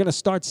 you're going to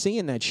start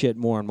seeing that shit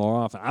more and more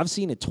often. I've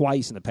seen it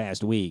twice in the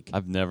past week.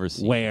 I've never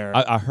seen Where-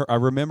 I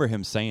remember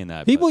him saying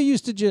that. People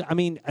used to just,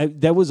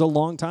 there was a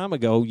long time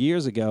ago,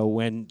 years ago,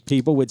 when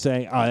people would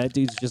say, oh, that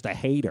dude's just a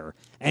hater.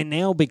 And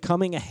now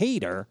becoming a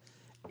hater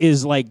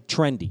is like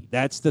trendy.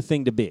 That's the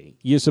thing to be.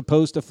 You're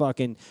supposed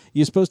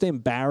to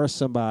embarrass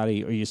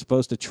somebody, or you're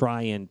supposed to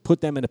try and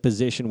put them in a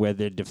position where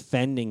they're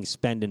defending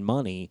spending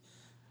money.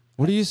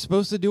 What are you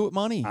supposed to do with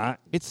money? I-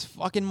 It's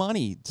fucking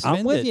money. Spend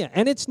I'm with it. you.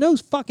 And it's no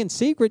fucking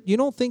secret. You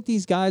don't think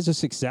these guys are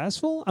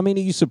successful? I mean,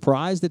 are you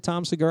surprised that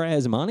Tom Segura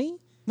has money?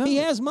 No, He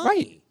has money.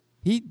 Right.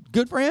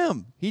 Good for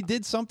him. He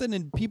did something,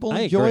 and people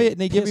I enjoy agree. it,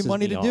 and they give him Pisses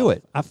money me to do off.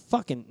 it. I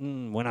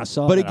fucking when I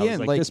saw But that, I was again,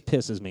 like, like- this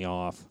pisses me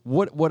off.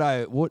 What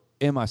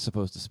am I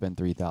supposed to spend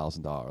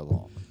 $3,000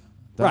 on?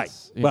 Right.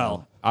 You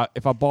Well- know,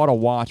 if I bought a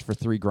watch for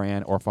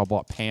 $3,000, or if I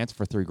bought pants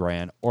for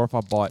 $3,000, or if I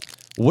bought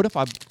what if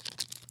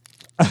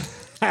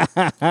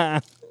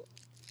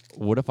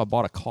I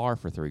bought a car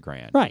for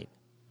 $3,000? Right.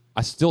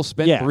 I still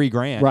spent Yeah,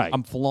 $3,000. right.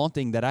 I'm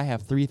flaunting that I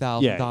have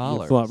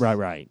 $3,000.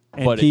 Right.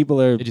 And But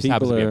people are. it just people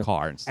happens to be are, a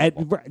car instead.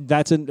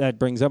 That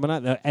brings up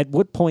another. At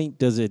what point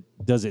does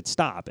it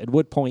stop? At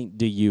what point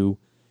do you?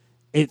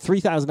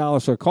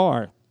 $3,000 for a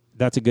car.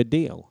 That's a good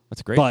deal.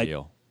 That's a great But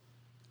deal.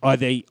 Are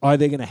they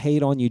going to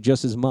hate on you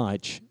just as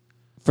much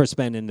for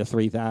spending the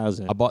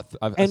 $3,000?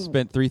 I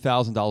spent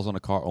 $3,000 on a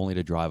car only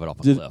to drive it off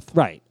a cliff.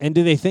 Right. And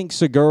do they think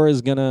Segura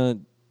is going to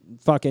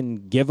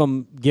fucking give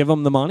them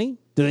the money?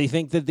 Do they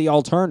think that the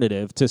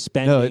alternative to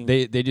spending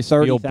No, they just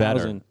feel better.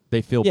 30,000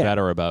 They feel Yeah.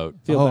 better about.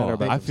 Feel better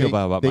about I feel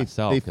better about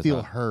myself. They 'cause feel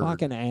I- heard.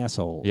 fucking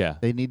asshole? Yeah.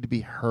 They need to be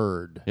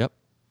heard Yep.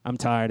 I'm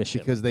tired of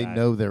shit because like they that.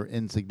 know they're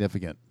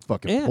insignificant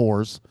fucking Yeah.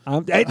 whores.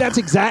 That's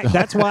exact.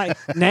 That's why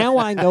now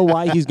I know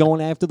why he's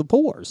going after the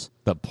pores.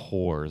 The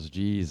pores,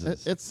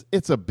 Jesus.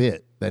 It's a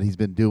bit that he's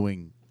been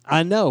doing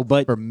I know,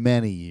 but for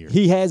many years.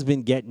 he has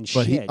been getting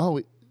but shit.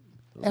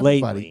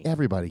 lately.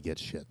 everybody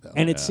gets shit though.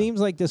 And it seems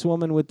like this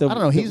woman with the I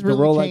don't know, he's the really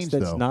Rolex changed,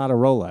 that's though. not a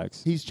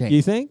Rolex. He's changed.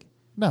 You think?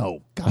 No,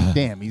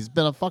 goddamn, he's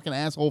been a fucking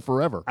asshole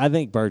forever. I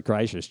think Bert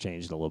Kreischer's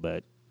changed a little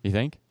bit. You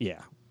think?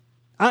 Yeah.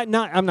 I'm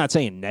not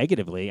saying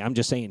negatively. I'm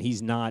just saying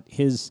he's not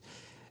his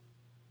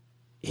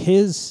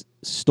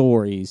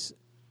stories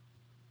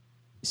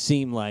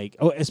seem like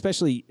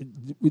especially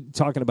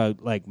talking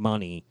about like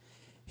money,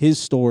 his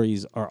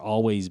stories are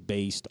always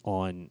based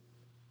on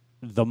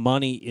the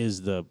money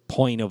is the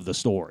point of the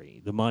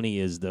story. The money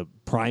is the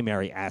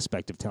primary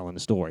aspect of telling the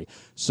story.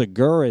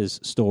 Segura's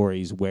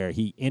stories where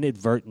he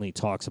inadvertently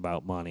talks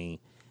about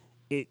money,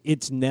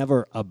 it's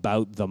never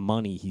about the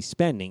money he's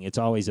spending. It's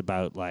always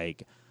about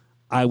like,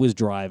 I was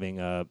driving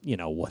a,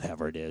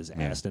 whatever it is,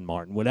 Aston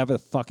Martin, whatever the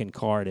fucking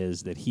car it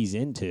is that he's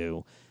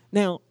into.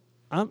 Now,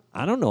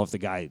 I don't know if the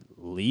guy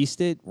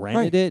leased it,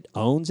 rented it,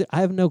 owns it. I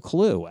have no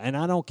clue, and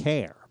I don't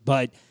care.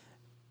 But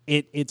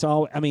it's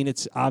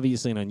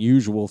obviously an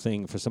unusual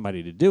thing for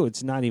somebody to do.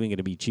 It's not even going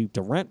to be cheap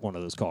to rent one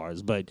of those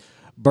cars. But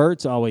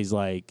Bert's always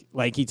like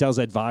he tells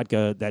that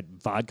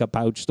vodka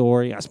pouch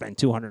story. I spent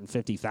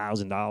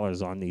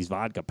 $250,000 on these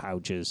vodka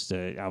pouches.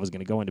 I was going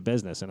to go into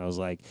business, and I was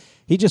like,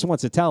 he just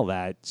wants to tell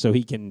that so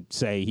he can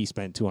say he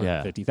spent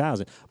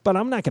 $250,000. But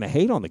I'm not going to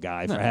hate on the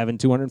guy for having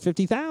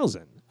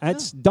 $250,000.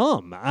 That's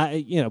dumb.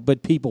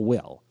 But people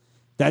will.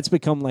 That's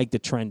become like the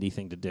trendy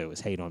thing to do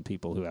is hate on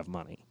people who have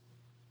money.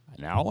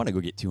 Now I want to go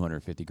get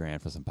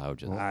 $250,000 for some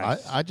pouches.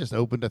 I just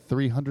opened a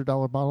 $300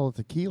 bottle of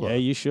tequila. Yeah,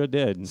 you sure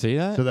did. See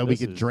that? so that we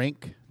This could is-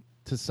 drink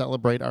to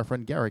celebrate our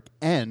friend Garrick.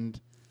 And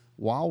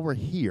while we're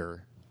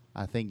here,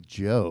 I think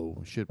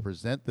Joe should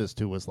present this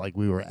to us like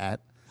we were at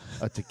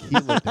a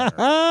tequila dinner.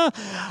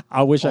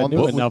 I wish I On knew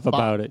the- enough what-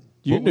 about it.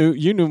 You what-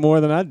 knew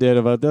more than I did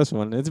about this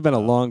one. It's been a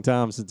long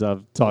time since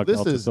I've talked This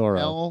El is Tesoro.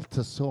 El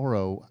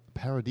Tesoro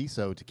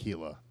Paradiso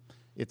tequila.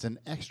 It's an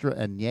extra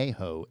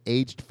añejo,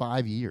 aged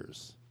 5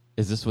 years.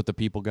 Is this what the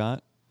people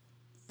got?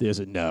 There's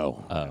a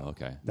no. Oh,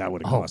 okay. That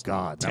would have Oh, cost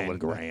God, that 10 would've-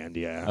 grand.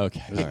 Yeah.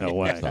 Okay. There's all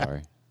no right. way.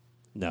 Sorry.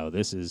 No,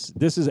 this is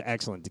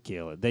excellent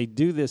tequila. They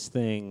do this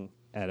thing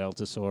at El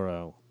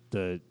Tesoro.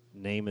 The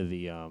name of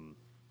the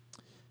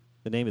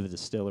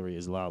distillery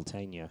is La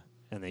Alteña,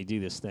 and they do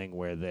this thing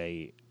where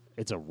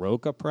it's a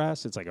roca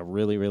press. It's like a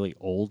really, really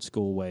old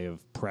school way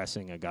of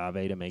pressing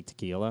agave to make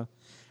tequila.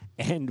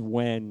 And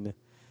when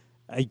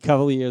a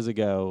couple of years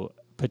ago,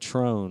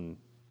 Patron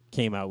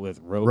came out with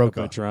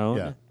Roca Patron,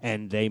 yeah.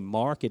 and they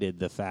marketed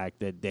the fact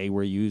that they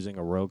were using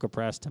a roca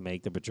press to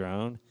make the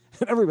Patron.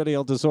 And everybody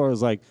else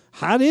was like,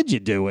 "How did you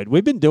do it?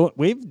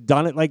 We've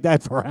done it like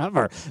that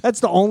forever. That's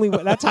the only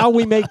way. That's how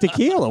we make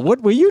tequila.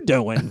 What were you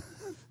doing?"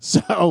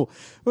 So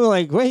we're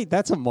like, "Wait,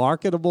 that's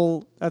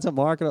marketable. That's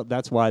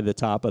why the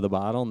top of the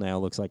bottle now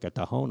looks like a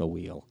Tahona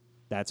wheel.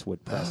 That's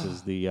what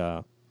presses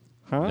the."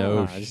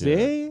 No See,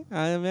 shit.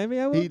 maybe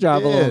I will He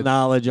drop a little did.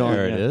 knowledge on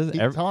There it you. is. He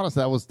taught us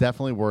that was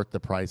definitely worth the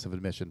price of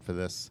admission for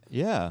this.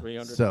 Yeah.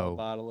 $300 So-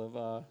 bottle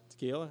of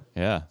tequila.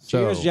 Yeah.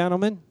 Cheers, So-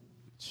 gentlemen.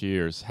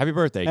 Cheers. Happy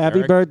birthday, Happy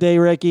Garrick. birthday,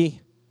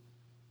 Ricky.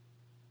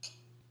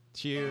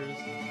 Cheers.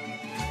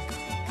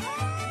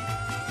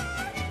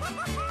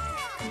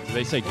 Do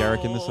they say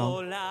Garrick in the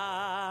song?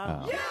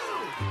 Hola. Oh.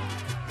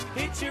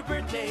 It's your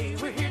birthday.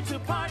 We're here to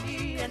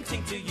party and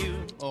sing to you.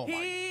 Oh,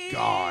 my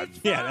God.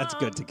 Yeah, that's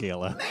good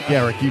tequila.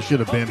 Garrick, you should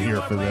have been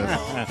here for this.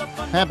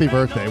 Happy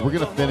birthday. We're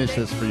going to finish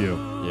this for you.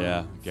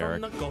 Yeah,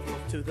 Garrick. From the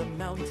Gulf to the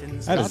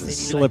mountains, That the is a city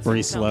slippery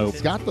lights and slope.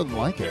 Scott doesn't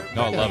like it.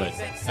 No, I love it.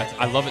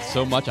 I love it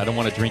so much, I don't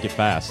want to drink it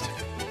fast.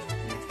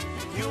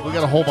 We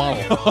got a whole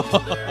bottle.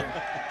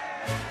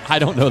 I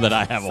don't know that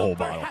I have a whole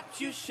bottle.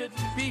 Perhaps you should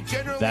be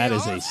That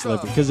is a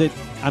slippery because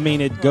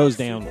it goes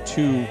down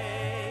too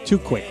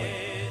quickly.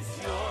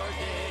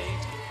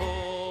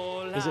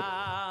 Is it?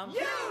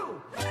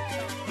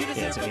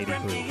 Yeah, it's 80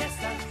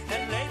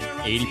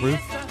 proof. 80 proof?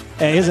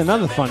 Hey, here's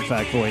another fun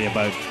fact for you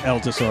about El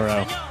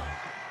Tesoro.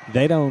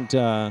 They don't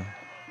Happy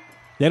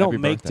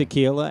make birthday.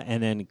 tequila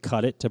and then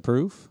cut it to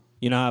proof.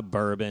 You know how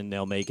bourbon,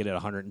 they'll make it at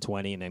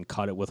 120 and then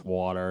cut it with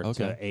water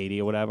Okay. to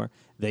 80 or whatever.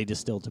 They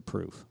distill to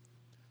proof.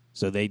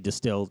 So they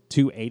distill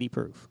to 80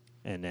 proof,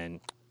 and then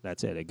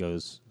that's it. It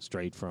goes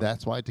straight from.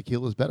 That's why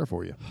tequila is better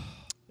for you.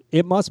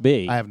 It must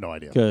be. I have no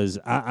idea. Because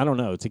I don't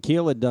know.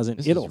 Tequila doesn't.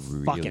 This It'll is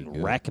really fucking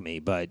good. wreck me,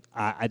 but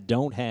I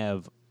don't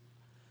have.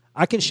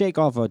 I can shake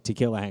off a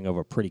tequila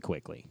hangover pretty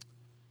quickly.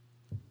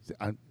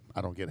 I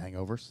don't get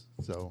hangovers,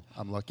 so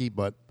I'm lucky.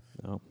 But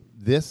No.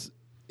 this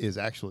is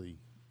actually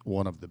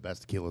one of the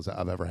best tequilas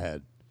I've ever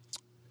had.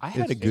 I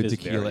had a It good is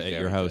tequila very, at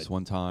very your house good.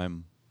 one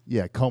time.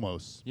 Yeah,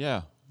 Comos.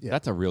 Yeah. Yeah.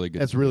 That's a really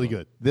good That's really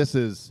tequila. good. This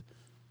is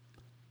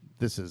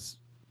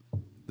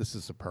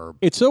superb.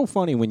 It's so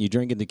funny when you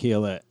drink a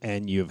tequila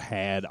and you've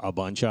had a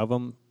bunch of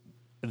them.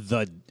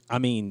 The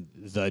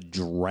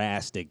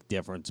drastic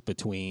difference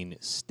between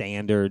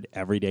standard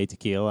everyday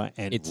tequila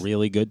and It's-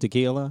 really good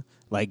tequila,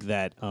 like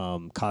that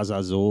Casa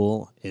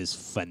Azul is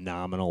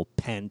phenomenal,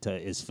 Penta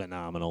is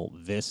phenomenal,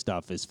 this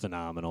stuff is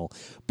phenomenal.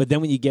 But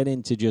then when you get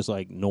into just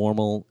like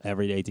normal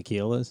everyday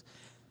tequilas,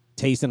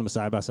 tasting them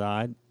side by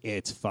side,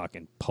 it's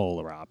fucking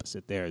polar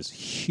opposite. There's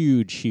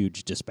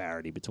huge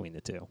disparity between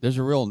the two. There's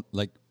a real,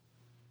 like,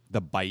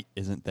 the bite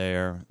isn't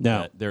there.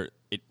 No.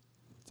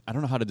 I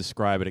don't know how to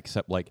describe it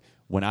except, like,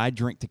 when I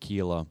drink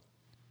tequila,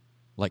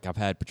 like I've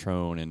had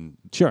Patron and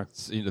Sure.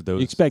 those. You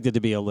expect it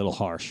to be a little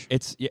harsh.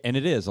 And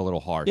it is a little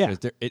harsh. Yeah.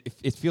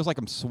 It feels like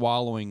I'm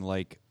swallowing,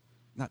 like,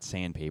 not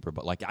sandpaper,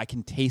 but like I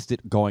can taste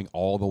it going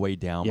all the way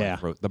down Yeah. my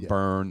throat. The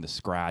burn, the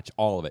scratch,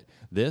 all of it.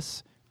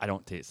 This, I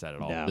don't taste that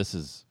at all. No. This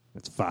is,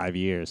 It's 5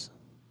 years.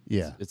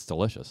 Yeah, it's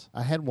delicious.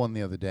 I had one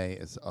the other day.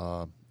 It's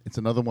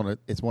another one.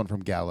 It's one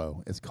from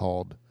Gallo. It's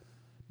called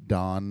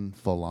Don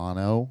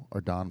Fulano or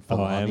Don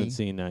Fulani. Oh, I haven't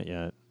seen that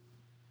yet.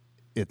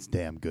 It's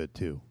damn good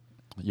too.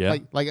 Yeah.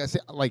 Like I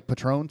said, like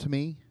Patron to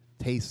me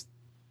tastes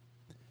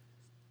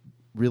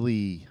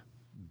really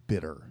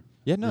bitter.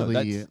 Yeah, no,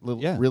 really, that's-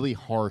 yeah. really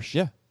harsh.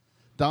 Yeah.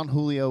 Don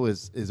Julio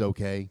is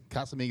okay.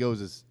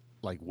 Casamigos is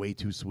like way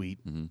too sweet.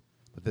 Mm-hmm.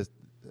 But this,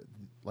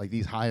 like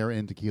these higher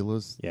end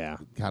tequilas, Yeah.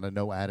 kind of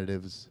no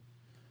additives.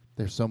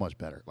 They're so much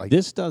better. Like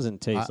This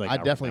doesn't taste like I I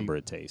definitely- remember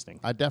it tasting.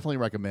 I definitely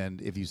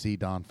recommend if you see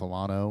Don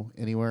Fulano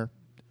anywhere,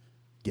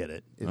 get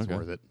it. It's Okay.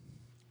 worth it.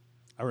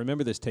 I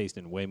remember this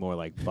tasting way more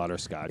like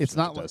butterscotch. It's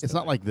than not. it does It's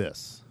not today. like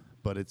this,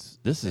 but it's.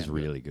 This is damn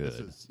really This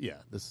good. is, yeah.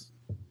 This.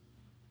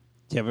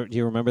 Do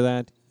you remember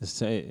that?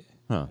 Say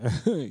Huh.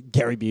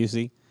 Gary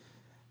Busey.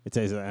 It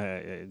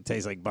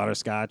tastes like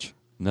butterscotch,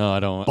 No,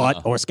 I don't.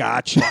 butt or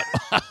scotch.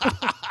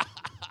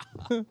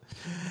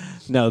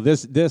 No,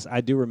 this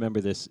I do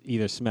remember this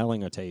either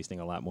smelling or tasting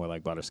a lot more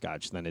like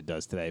butterscotch than it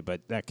does today.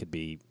 But that could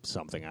be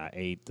something I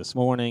ate this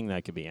morning.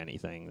 That could be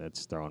anything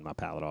that's throwing my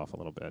palate off a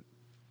little bit.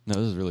 No,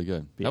 this is really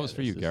good. Yeah, That was for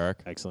this you, is Garrick.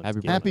 excellent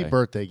Happy tequila. birthday. Happy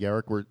birthday,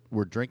 Garrick.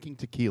 We're drinking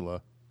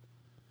tequila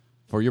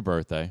For your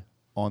birthday.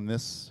 on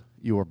this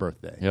your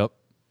birthday. Yep.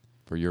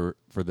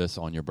 For this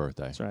on your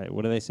birthday. That's right.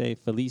 What do they say?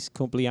 Feliz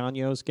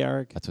cumpleaños,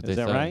 Garrick. That's what Is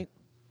they that say. right?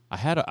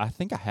 I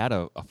think I had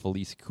a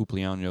Feliz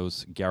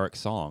Cumpleaños Garrick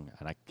song,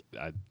 and I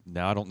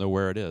now I don't know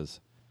where it is.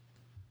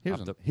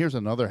 Here's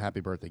another Happy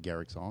Birthday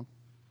Garrick song.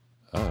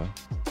 Oh,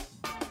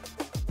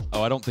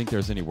 I don't think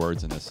there's any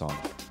words in this song.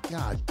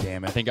 God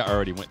damn I it. think I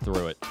already went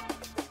through it.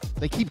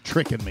 They keep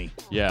tricking me.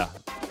 Yeah.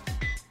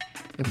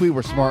 If we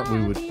were smart,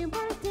 we would.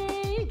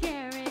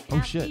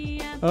 Oh,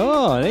 shit.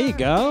 Oh, there you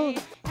go.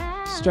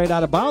 Straight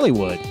out of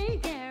Bollywood.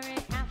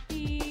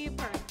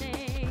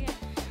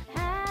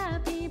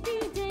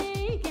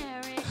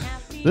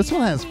 This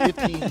one has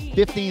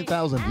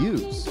 15,000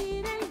 views.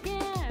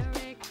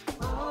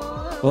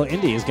 Well,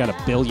 India's got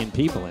 1 billion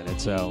people in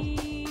it, so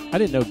I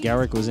didn't know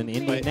Garrick was an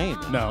Indian name.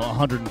 No,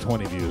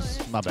 120 views.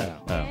 My bad.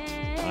 Oh.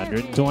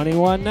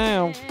 121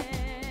 now.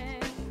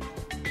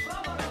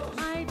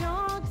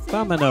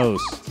 Vamonos.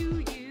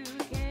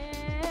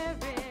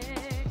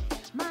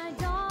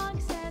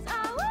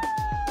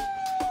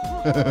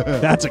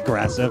 That's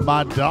aggressive.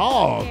 My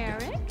dog.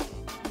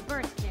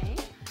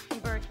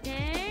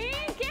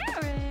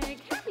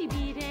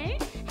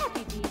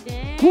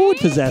 Who would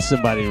possess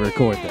somebody to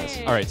record this?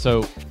 All right,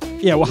 so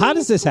Yeah, well, how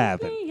does this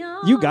happen?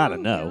 You gotta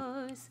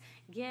know.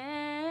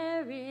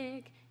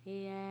 Garrick,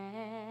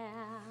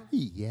 yeah.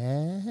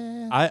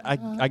 Yeah.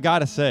 I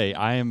gotta say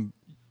I'm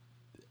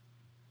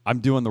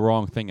doing the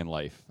wrong thing in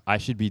life. I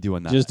should be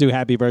doing that. Just do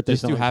happy birthday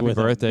Just do songs happy with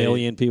birthday. 1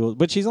 million people.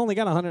 But she's only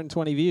got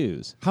 120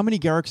 views. How many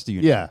Garricks do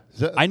you know? Yeah.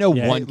 I know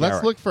Yeah, one Let's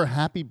Garrick. look for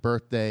Happy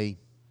Birthday.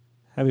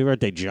 Happy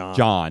birthday, John.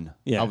 John.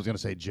 Yeah. I was going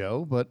to say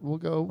Joe, but we'll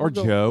go. Or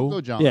Joe. We'll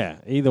go John. Yeah,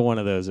 either one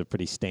of those are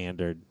pretty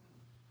standard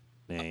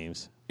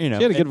names. You know,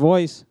 She had a good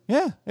voice.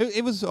 Yeah,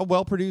 it was a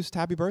well-produced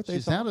happy birthday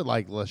She song. sounded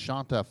like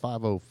LaShanta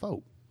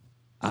 504.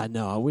 I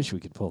know. I wish we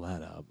could pull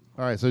that up.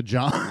 All right, so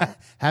John,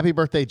 Happy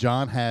Birthday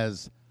John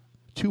has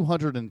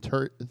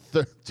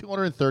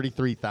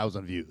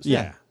 233,000 views.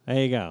 Yeah.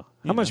 There you go.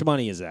 How much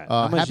money is that?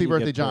 How much Happy do you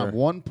Birthday get John, for-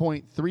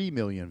 1.3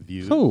 million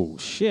views. Oh,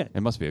 shit.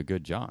 It must be a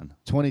good John.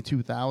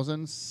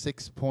 22,000,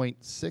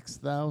 6.6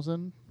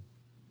 thousand.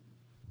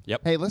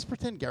 Yep. Hey, let's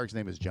pretend Garrick's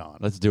name is John.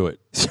 Let's do it.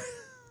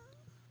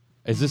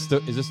 Is this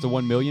the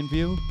 1 million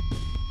view?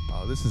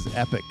 Oh, this is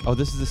epic. Oh,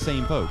 this is the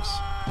same folks.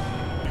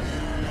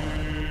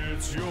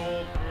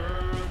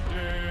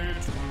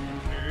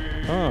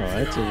 Oh,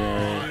 that's a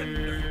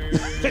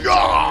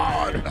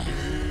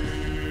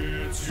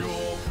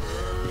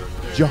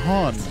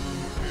Jahan.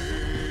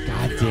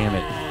 God damn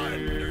it.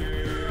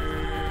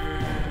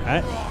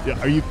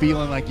 Are you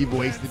feeling like you've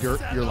wasted your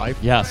life?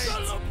 Yes.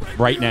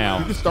 Right You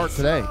now. can start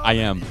today. I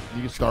am.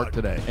 You can start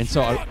today. And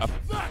so I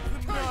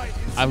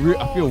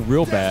feel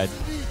real bad.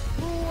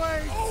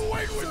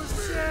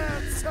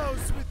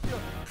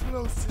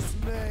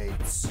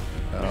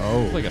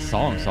 Oh. It's like a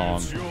song.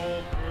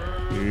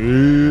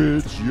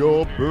 It's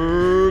your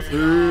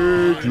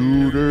birthday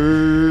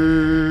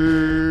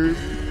today.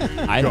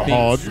 I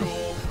Jahan.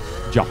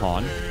 think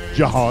Jahan.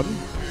 Jahan.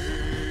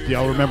 Do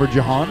y'all remember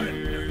Jahan?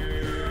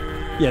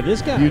 Yeah,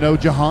 this guy. Do you know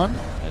Jahan?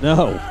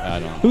 No. I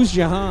don't know. Who's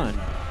Jahan?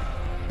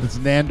 It's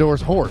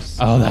Nandor's horse.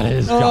 Oh, that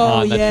is Jahan. Oh,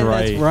 that's yeah,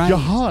 right. that's right.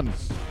 Jahan.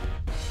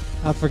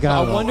 I forgot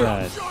I about wonder-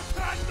 that.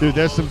 Dude,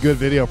 there's some good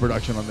video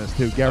production on this,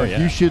 too. Garrick, Oh,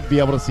 yeah. you should be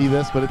able to see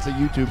this, but it's a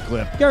YouTube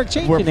clip. Garrick,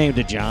 change We're- your name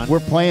to John. We're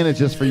playing it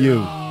just for you,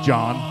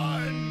 John.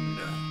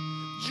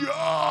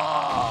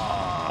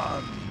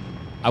 John.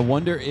 I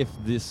wonder if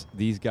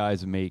these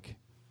guys make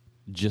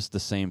just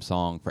the same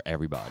song for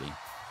everybody.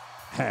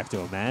 have to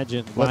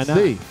imagine. Why Let's not?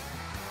 see.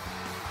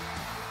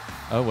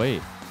 Oh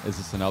wait, is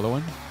this another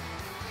one?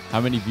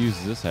 How many views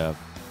does this have?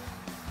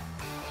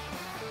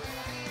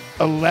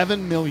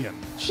 11 million.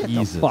 Get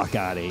Jesus. the fuck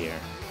out of here.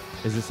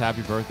 Is this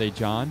Happy Birthday,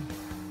 John?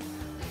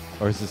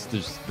 Or is this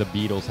just the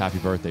Beatles' Happy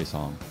Birthday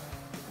song?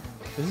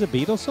 Is this a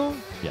Beatles song?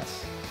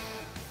 Yes.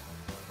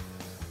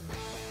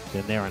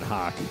 Then they're in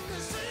Hawk.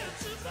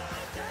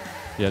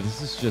 Yeah,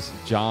 this is just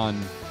John.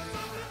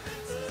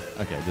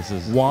 Okay, this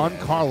is Juan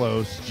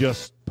Carlos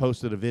just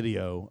posted a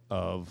video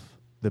of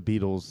the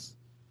Beatles'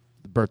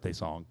 birthday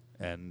song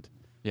and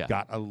Yeah.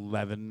 got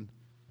 11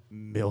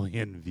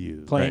 million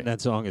views. Playing Right.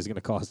 that song is going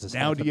to cost us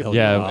Now $500 do you-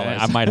 million. Yeah,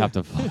 I might have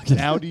to. Fucking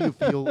Now do you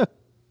feel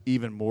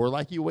even more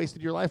like you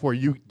wasted your life, or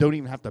you don't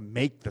even have to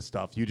make the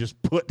stuff? You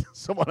just put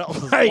someone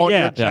else's Right, on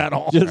yeah. your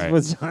channel. Just Right.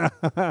 was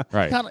right.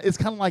 It's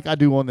kind of like I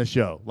do on this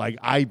show. Like,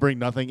 I bring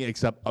nothing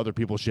except other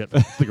people's shit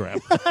from Instagram.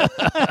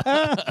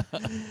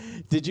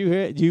 Did you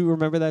hear? Do you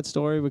remember that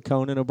story with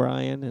Conan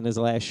O'Brien and his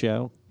last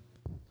show?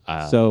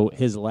 Uh, So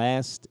his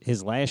last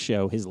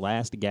show, his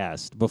last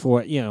guest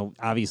before,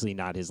 obviously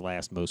not his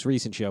last most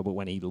recent show, but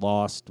when he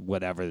lost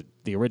whatever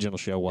the original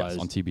show was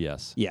yes, on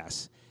TBS.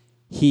 Yes,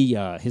 he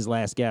his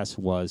last guest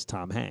was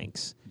Tom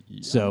Hanks,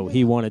 So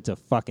he wanted to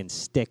fucking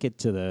stick it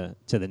to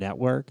the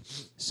network.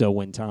 So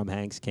when Tom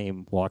Hanks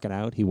came walking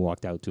out, he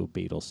walked out to a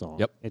Beatles song.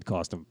 Yep. It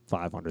cost him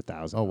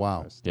 $500,000. Oh,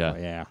 wow. Yeah.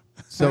 Yeah.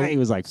 So- So he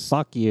was like,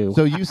 "Fuck you."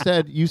 So you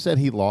said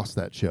he lost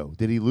that show.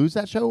 Did he lose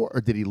that show, or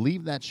did he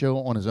leave that show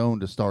on his own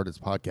to start his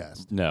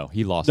podcast? No,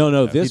 he lost.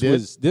 no. it. This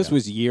did?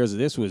 was years.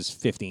 This was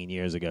 15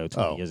 years ago,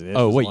 20 Oh. years ago. This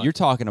Oh was wait, one- you're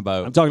talking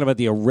about? I'm talking about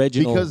the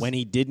original Because- when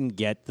he didn't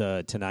get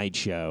the Tonight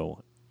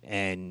Show.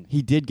 And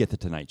He did get the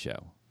Tonight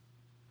Show.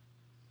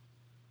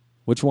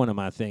 which one am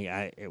I thinking?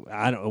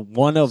 I don't.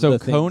 One of So the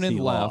things Conan he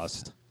left.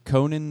 lost.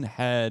 Conan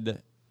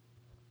had.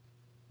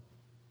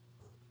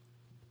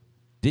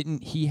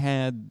 Didn't he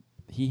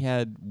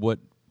had what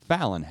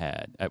Fallon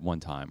had at one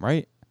time,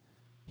 right?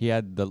 He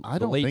had the I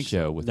don't Late think so.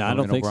 Show with No, I Conan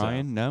don't think so.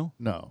 O'Brien. No,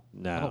 No,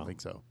 No. I don't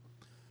think so.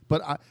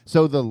 But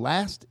so the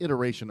last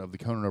iteration of the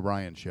Conan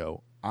O'Brien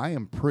show, I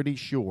am pretty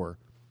sure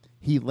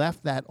he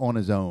left that on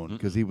his own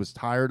because he was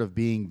tired of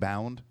being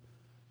bound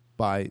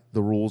by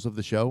the rules of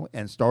the show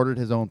and started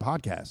his own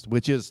podcast,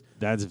 which is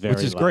That's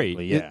very is great.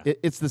 likely, Yeah.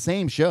 it's the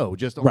same show,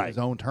 just on Right. his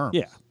own terms.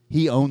 Yeah.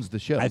 He owns the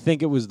show. I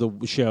think it was the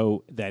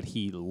show that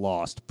he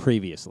lost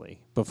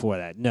previously. Before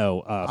that,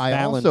 no. I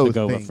Fallon also took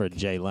over think for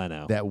Jay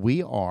Leno. that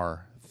we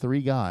are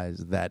three guys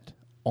that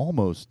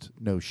almost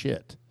know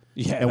shit.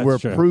 Yeah, and that's we're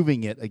true.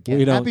 proving it again.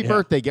 We don't- Happy yeah.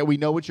 birthday, We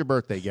know it's your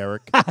birthday,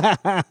 Garrick.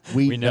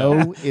 we know.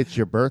 know it's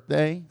your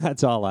birthday.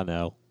 That's all I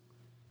know.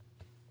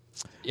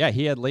 yeah,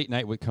 he had Late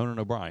Night with Conan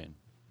O'Brien.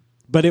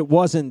 But it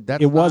wasn't.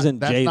 That's It not- wasn't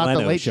that's Jay not the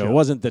Leno's Late show. Show. It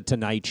wasn't the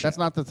Tonight Show. That's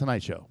not the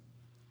Tonight Show.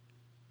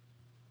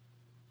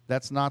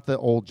 That's not the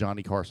old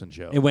Johnny Carson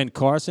show. It went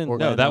Carson. Or-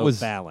 No, Leno, that was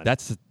Fallon.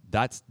 that's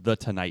the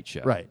Tonight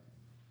Show. right.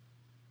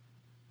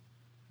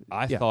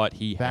 I Yeah. thought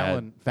he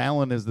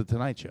Fallon is the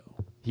Tonight Show.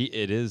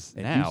 It is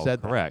And you now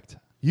said that. correct.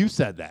 You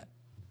said that.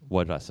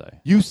 What did I say?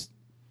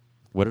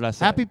 What did I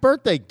say? Happy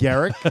birthday,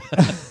 Garrick.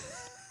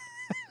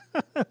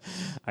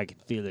 I can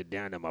feel it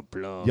down in my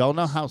blood. Y'all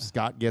know how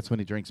Scott gets when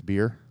he drinks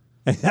beer?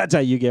 That's how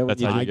you get.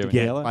 That's When how you you drink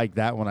get it. Get tequila? like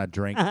that when I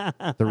drink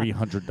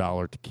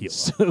 $300 tequila.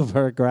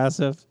 Super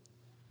aggressive.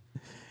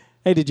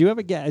 Hey, did you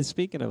ever get?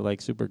 Speaking of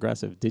like super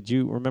aggressive, did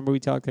you remember we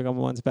talked a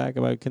couple months back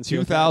about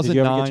concealed carry? Did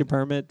you ever 2009. get your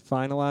permit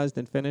finalized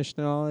and finished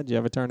and all that? Did you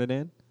ever turn it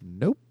in?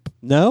 Nope.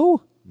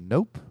 No.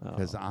 Nope.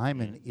 Because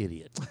I'm an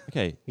idiot.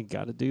 Okay, You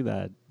got to do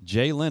that.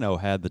 Jay Leno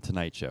had the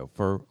Tonight Show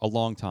for a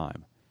long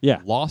time. Yeah.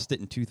 Lost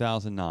it in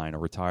 2009 or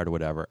retired or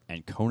whatever,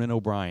 and Conan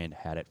O'Brien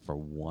had it for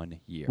 1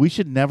 year. We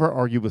should never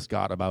argue with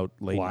Scott about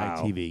late Wow.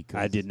 night TV. 'cause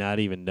I did not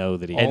even know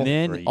that he. And had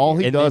then- three All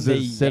he And does then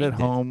they is sit at yanked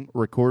it. home,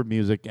 record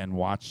music, and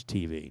watch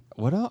TV.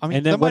 What else? I mean,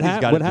 And then what somebody's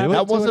hap- got to what do happened? it.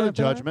 That to it wasn't a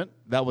after that? judgment.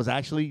 That was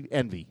actually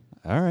envy.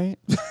 All right.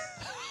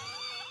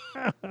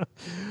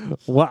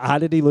 What? How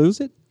did he lose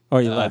it? Or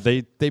he left?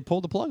 They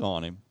pulled the plug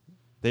on him.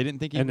 They didn't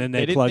think he. And then they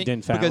didn't plugged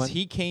think- in because Fallon?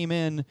 he came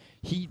in.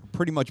 He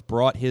pretty much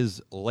brought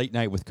his Late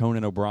Night with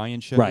Conan O'Brien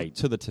show Right.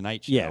 to the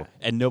Tonight Show. Yeah.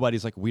 And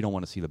nobody's like, we don't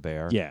want to see the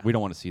bear. Yeah. We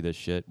don't want to see this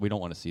shit. We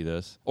don't want to see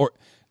this. Or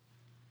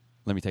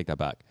let me take that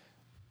back.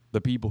 The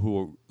people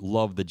who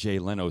love the Jay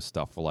Leno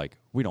stuff were like,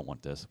 we don't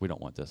want this. We don't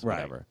want this. Right.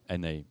 Whatever.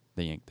 And they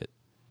yanked it.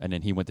 And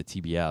then he went to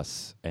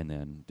TBS and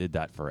then did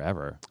that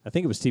forever. I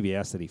think it was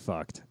TBS that he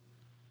fucked.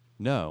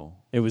 No,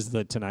 It was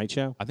the Tonight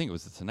Show. I think it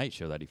was the Tonight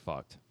Show that he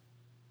fucked.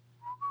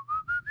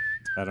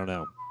 I don't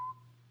know,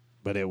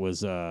 but it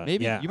was.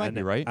 Maybe. yeah, You might I be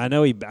kn- right. I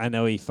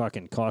know he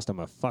fucking cost him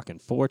a fucking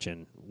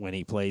fortune when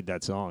he played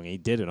that song. He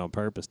did it on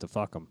purpose to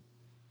fuck him.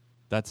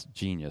 That's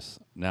genius.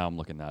 Now I'm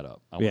looking that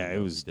up. I wanna Yeah, know it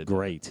if was he did that.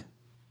 great.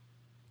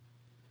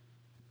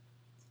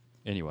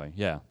 Anyway,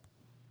 yeah.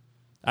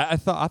 I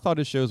thought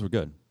his shows were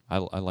good. I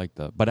liked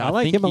the, but I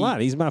like think him a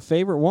lot. He's my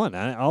favorite one.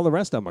 All the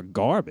rest of them are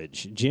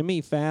garbage. Jimmy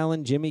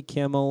Fallon, Jimmy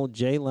Kimmel,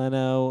 Jay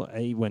Leno.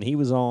 When he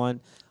was on,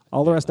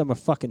 all the rest of them are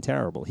fucking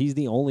terrible. He's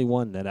the only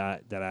one that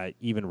I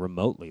even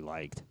remotely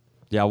liked.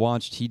 Yeah, I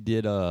watched. He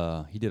did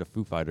a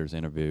Foo Fighters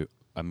interview.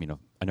 I mean,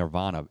 a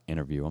Nirvana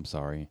interview. I'm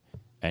sorry,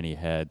 and he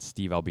had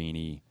Steve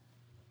Albini,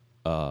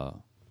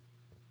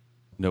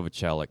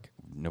 Novoselic,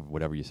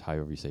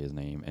 however you say his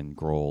name, and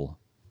Grohl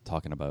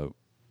talking about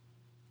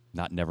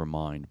not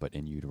Nevermind, but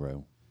In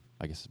Utero.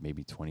 I guess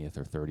maybe 20th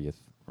or 30th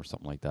or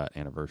something like that,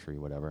 anniversary,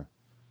 whatever.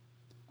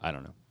 I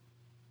don't know.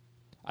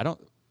 I don't.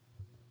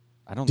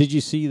 Did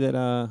you see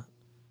that?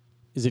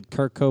 Is it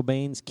Kurt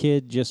Cobain's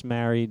kid just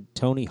married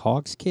Tony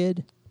Hawk's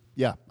kid?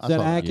 Yeah. I Is that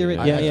saw accurate?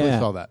 I Yeah, actually yeah.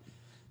 saw that.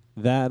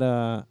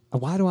 That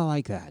why do I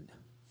like that?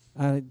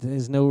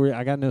 There's no.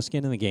 I got no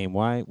skin in the game.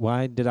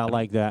 Why did I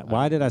like that?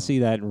 Why did I see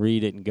that and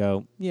read it and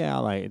go, yeah, I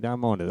like it.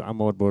 I'm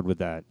on board with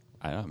that.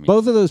 I mean,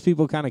 Both of those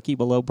people kind of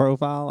keep a low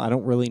profile. I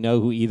don't really know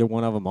who either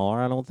one of them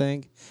are. I don't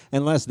think,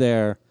 unless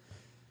they're.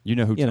 you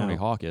know who you Tony know.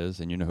 Hawk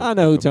is, and you know who I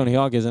know who Cobain- Tony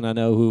Hawk is, and I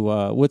know who.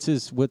 What's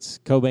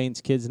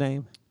Cobain's kid's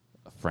name?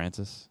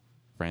 Francis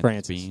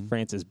Bean.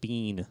 Francis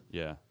Bean.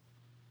 Yeah.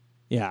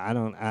 Yeah, I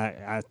don't.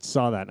 I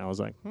saw that and I was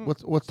like,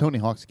 What's Tony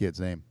Hawk's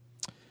kid's name?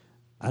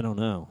 I don't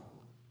know.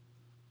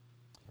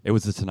 It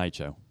was the Tonight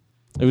Show.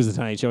 It was the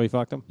Tonight Show. He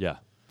fucked him. Yeah.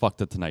 Fuck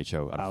the Tonight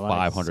Show out I of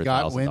like it. $500,000.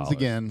 Scott wins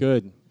again.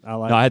 Good. I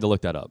like. No, I had to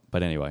look that up.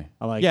 But anyway,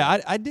 I like Yeah,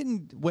 it. I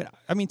didn't.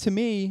 I mean, to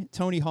me,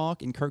 Tony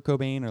Hawk and Kurt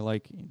Cobain are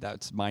like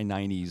that's my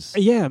 '90s.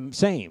 Yeah,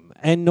 same.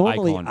 And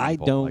normally Icon I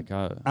people, don't.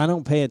 like, I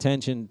don't pay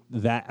attention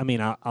that. I mean,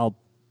 I'll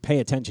pay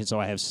attention so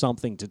I have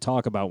something to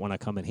talk about when I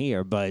come in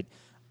here. But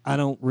I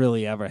don't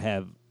really ever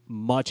have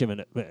much of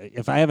an.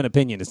 If I have an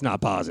opinion, it's not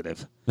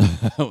positive.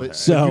 But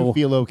So- you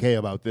feel okay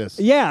about this?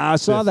 Yeah, I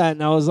saw This- that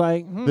and I was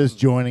like, This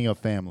joining of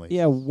families.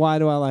 yeah. Why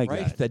do I like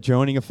Right, that? that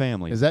joining a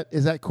family. Is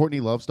that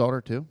Courtney Love's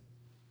daughter too?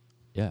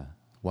 Yeah,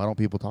 Why don't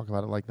people talk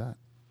about it like that?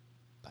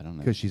 I don't know.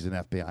 Because she's an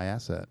FBI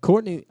asset.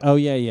 Courtney. Oh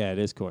yeah, it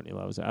is Courtney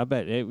Love's. I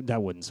bet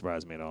that wouldn't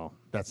surprise me at all.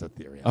 That's a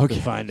theory. Okay.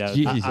 To find out.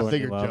 Jeez. that I Courtney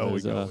figured Love Joe would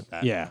is, go with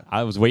that. Yeah.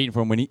 I was waiting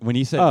for him when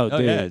he said, Oh,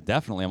 yeah, dude.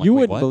 definitely." I'm like, You Wait,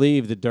 wouldn't what?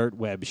 believe the dirt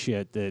web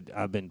shit that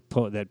I've been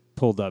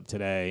pulled up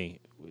today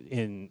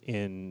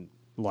in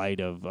light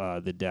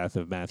of the death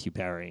of Matthew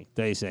Perry.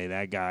 They say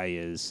that guy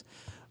is.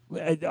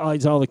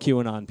 It's all the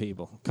QAnon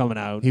people coming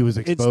out. He was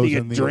exposing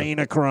it's the- the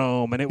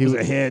adrenochrome, and it He was a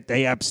was- hit.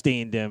 They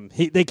Epsteined him.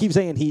 They keep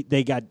saying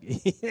they got,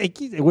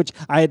 which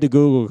I had to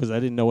Google because I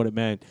didn't know what it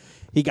meant.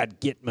 He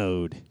got git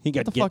mode. He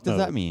got the git fuck does mode.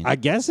 that mean? I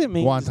guess it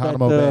means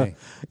Guantanamo that, Bay.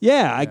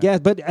 Yeah, I guess,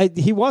 but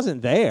he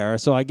wasn't there,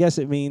 so I guess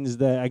it means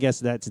that. I guess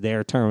that's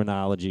their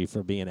terminology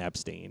for being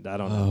Epsteined. I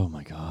don't know. Oh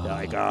my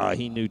god! Like,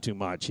 he knew too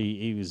much.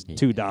 He was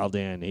too dialed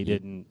in. He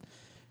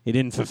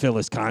didn't fulfill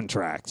his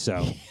contract,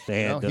 so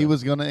they had. No, he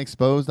was going to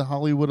expose the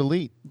Hollywood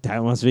elite.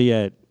 That must be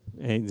it.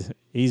 And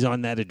he's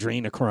on that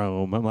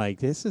adrenochrome. I'm like,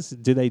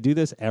 do they do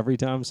this every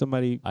time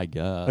somebody, I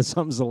guess.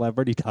 some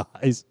celebrity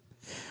dies?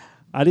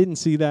 I didn't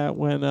see that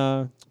when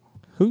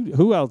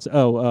who else?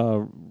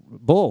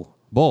 Bull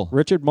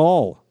Richard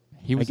Mole.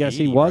 He was I guess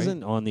 80, he right?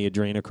 wasn't on the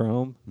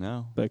adrenochrome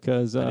No,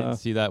 because I didn't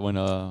see that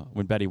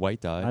when Betty White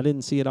died. I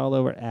didn't see it all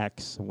over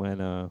X when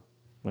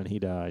he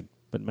died.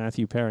 But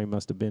Matthew Perry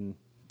must have been.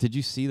 Did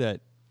you see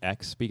that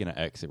X? Speaking of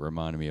X, it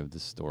reminded me of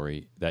this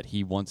story that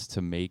he wants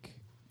to make.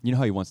 You know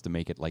how he wants to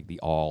make it like the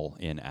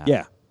all-in app.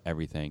 Yeah.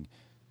 Everything.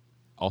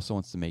 Also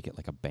wants to make it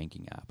like a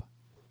banking app.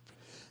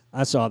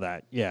 I saw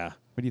that. Yeah.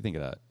 What do you think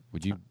of that?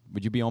 Would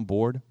you be on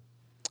board?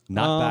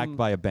 Not backed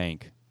by a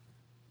bank.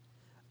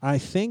 I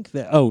think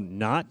that.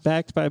 Not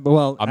backed by.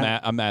 Well,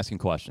 I'm asking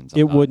questions.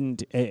 it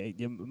wouldn't.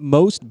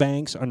 Most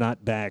banks are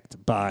not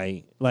backed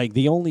by. Like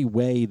the only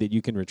way that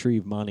you can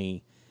retrieve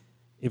money,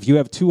 if you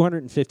have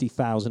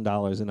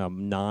 $250,000 in a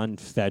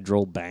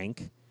non-federal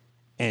bank,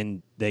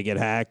 and they get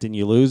hacked and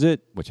you lose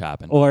it, Which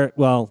happened. or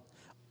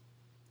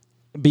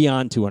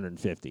beyond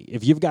 250.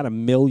 If you've got $1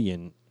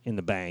 million in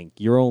the bank,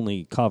 you're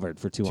only covered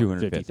for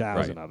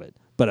 250,000 right. of it.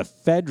 But a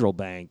federal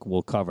bank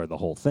will cover the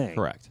whole thing.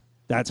 Correct.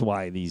 That's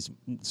why these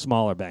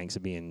smaller banks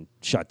are being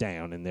shut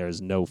down, and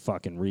there's no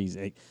fucking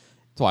reason.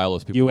 That's why all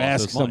those people. You lost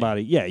ask this money.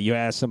 somebody, you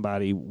ask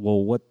somebody,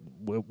 well, what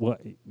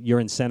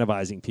you're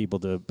incentivizing people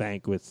to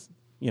bank with,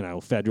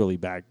 federally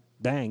backed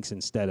banks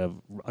instead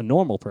of a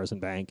normal person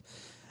bank,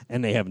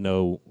 and they have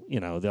no,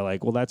 they're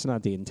like, well, that's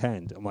not the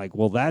intent. I'm like,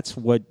 well, that's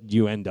what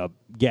you end up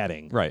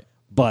getting, Right.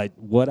 But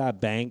what I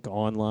bank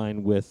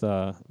online with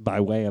by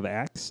way of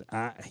X,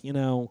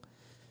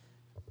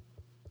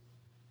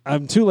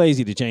 I'm too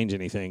lazy to change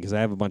anything because I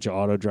have a bunch of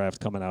auto draft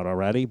coming out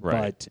already.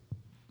 Right.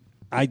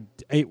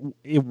 But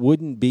it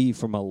wouldn't be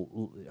from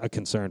a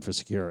concern for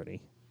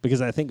security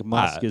because I think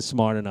Musk is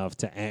smart enough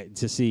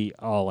to see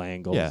all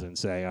angles and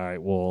say, all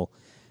right, well,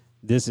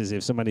 this is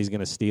if somebody's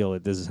going to steal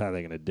it, this is how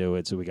they're going to do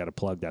it. So we got to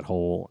plug that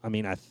hole. I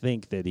mean, I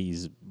think that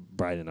he's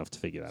bright enough to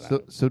figure that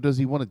out. So does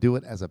he want to do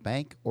it as a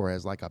bank or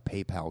as like a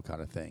PayPal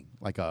kind of thing,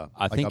 like a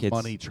I think it's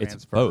money it's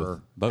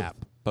transfer both.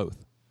 app?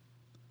 Both.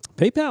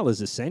 PayPal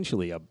is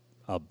essentially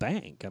a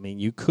bank. I mean,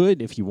 you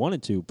could, if you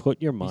wanted to,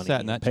 put your money He sat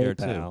in that chair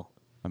PayPal. too.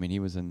 I mean, he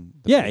was in.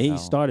 The Yeah, PayPal, he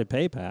started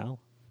PayPal.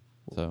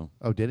 So.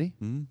 Oh, did he?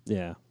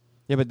 Yeah.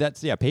 Yeah, but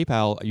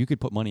PayPal. You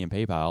could put money in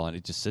PayPal and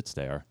it just sits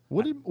there.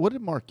 What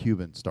did Mark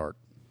Cuban start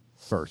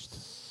first?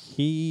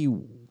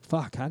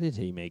 How did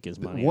he make his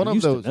money? One I of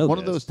used to those know of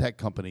this. those tech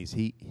companies.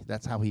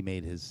 That's how he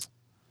made his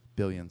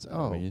billions.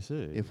 Oh, you see.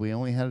 if we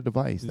only had a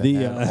device that The,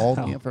 had all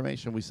the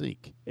information we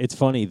seek. It's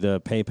funny, the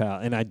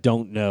PayPal, and I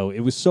don't know. It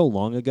was so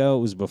long ago.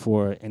 It was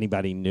before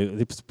anybody knew.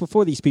 It was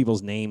before these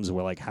people's names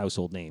were like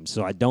household names.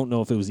 So I don't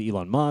know if it was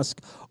Elon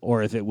Musk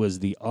or if it was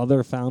the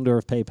other founder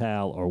of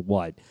PayPal or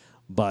what.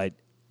 But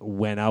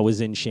when I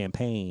was in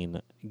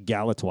Champaign,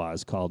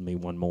 Galatoire's called me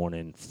one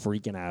morning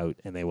freaking out,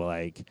 and they were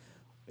like,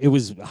 it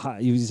was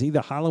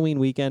either Halloween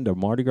weekend or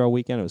Mardi Gras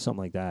weekend. It was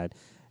something like that.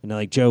 And they're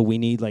like, Joe, we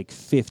need like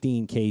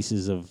 15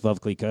 cases of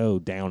Veuve Clicquot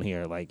down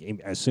here. Like,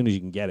 as soon as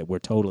you can get it, we're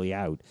totally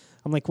out.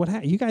 I'm like,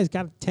 what? You guys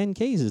got 10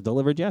 cases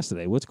delivered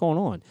yesterday. What's going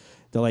on?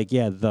 They're like,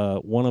 yeah,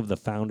 one of the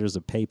founders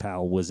of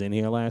PayPal was in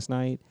here last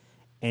night,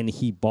 and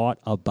he bought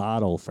a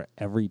bottle for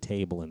every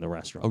table in the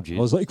restaurant. Oh, geez.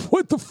 I was like,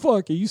 what the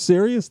fuck? Are you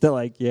serious? They're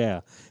like, yeah.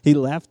 He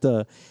left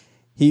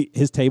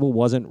his table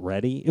wasn't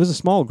ready. It was a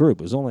small group.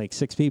 It was only like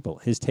 6 people.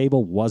 His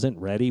table wasn't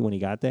ready when he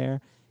got there.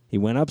 He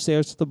went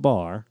upstairs to the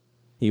bar.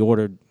 He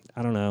ordered,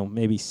 I don't know,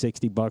 maybe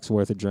 $60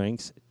 worth of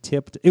drinks.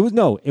 Tipped. It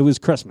was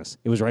Christmas.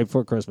 It was right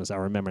before Christmas. I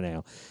remember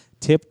now.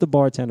 tipped the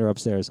bartender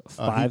upstairs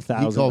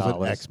 $5,000. He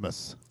calls it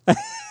Xmas.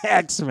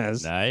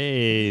 Xmas.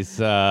 Nice.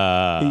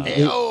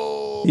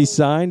 He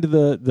signed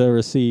the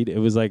receipt. It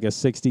was like a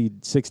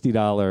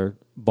 $60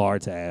 bar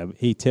tab.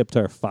 He tipped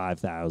her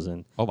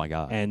 $5,000. Oh my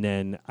God. And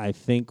then I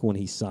think when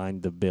he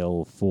signed the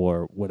bill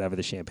for whatever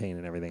the champagne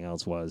and everything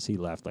else was, he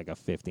left like a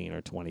 $15,000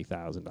 or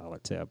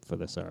 $20,000 tip for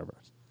the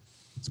servers.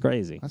 It's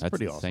crazy. That's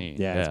pretty insane.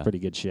 awesome. Yeah, it's pretty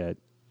good shit.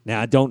 Now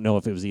I don't know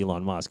if it was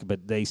Elon Musk,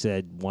 but they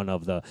said one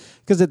of the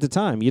because at the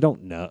time you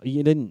don't know,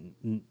 you didn't.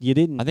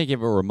 I think if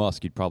it were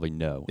Musk, you'd probably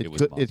know it was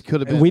Musk. It could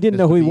have been. We didn't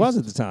know who he Mr. was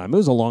Beast. at the time. It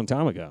was a long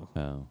time ago.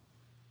 Oh.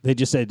 They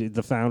just said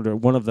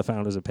one of the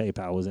founders of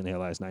PayPal was in here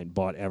last night and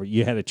bought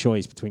you had a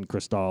choice between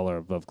Cristal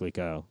or Veuve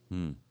Clicquot.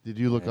 Did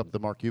you look up the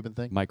Mark Cuban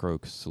thing? Micro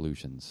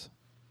Solutions.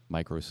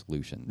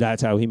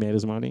 That's how he made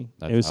his money.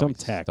 That's it was how some he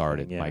tech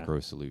started thing, yeah. Micro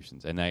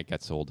Solutions, and that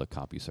got sold to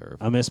CompuServe.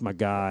 I miss my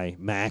guy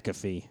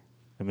McAfee.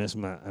 I miss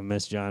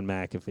John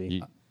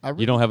McAfee.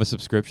 You don't have a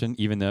subscription,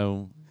 even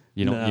though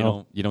you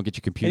don't get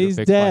your computer. He's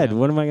fixed by dead. now?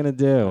 What am I gonna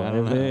do? I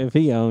don't know. If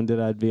he owned it,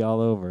 I'd be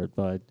all over it.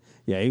 But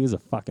yeah, he was a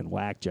fucking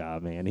whack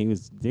job, man. He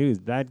was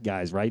that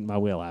guy's right in my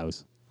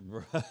wheelhouse.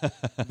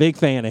 Big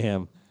fan of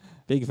him.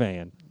 Big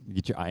fan.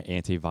 Get your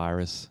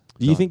antivirus.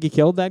 Do you think he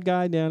killed that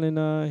guy down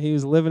in? He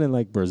was living in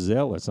like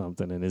Brazil or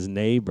something, and his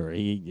neighbor,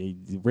 he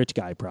rich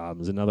guy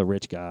problems, another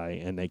rich guy,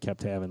 and they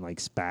kept having like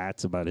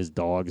spats about his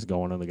dogs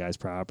going on the guy's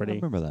I property.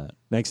 remember that?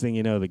 Next thing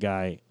you know, the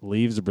guy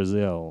leaves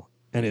Brazil,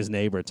 and his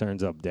neighbor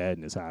turns up dead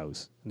in his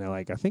house. And they're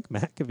like, I think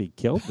McAfee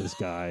killed this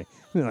guy.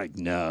 And they're like,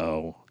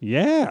 no,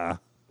 yeah.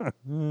 I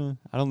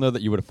don't know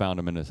that you would have found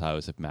him in his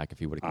house if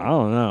McAfee would have. I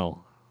don't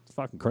know. It's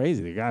fucking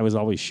crazy. The guy was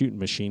always shooting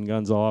machine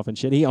guns off and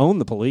shit. He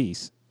owned the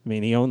police. I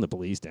mean, he owned the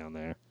police down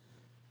there.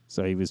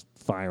 So he was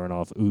firing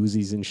off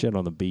Uzis and shit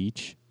on the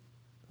beach.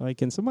 Like,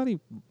 can somebody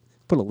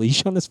put a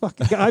leash on this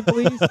fucking guy,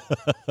 please?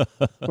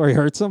 Or he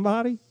hurt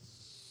somebody?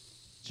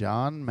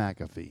 John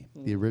McAfee,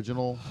 the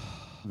original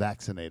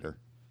vaccinator.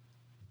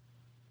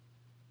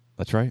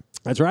 That's right.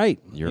 That's right.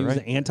 You're he was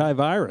right. an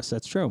antivirus.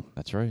 That's true.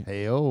 That's right.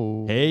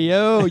 Hey-o. Hey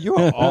yo, you're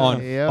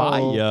on Hey-o.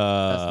 fire.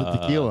 That's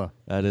the tequila.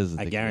 That is.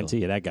 The I tequila. guarantee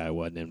you that guy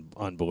wasn't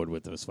on board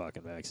with those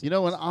fucking vaccines. You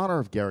know, in honor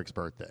of Garrick's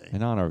birthday,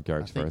 In honor of I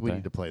Garrick's think birthday. we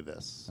need to play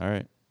this. All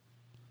right.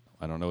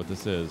 I don't know what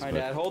this is, All right, but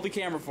Dad, hold the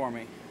camera for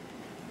me.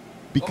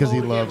 Because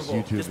he Oh, loves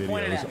yeah, YouTube just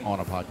point it at videos me. on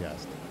a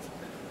podcast.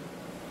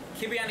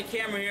 Keep behind the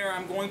camera here.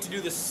 I'm going to do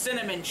the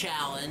cinnamon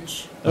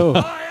challenge. Oh,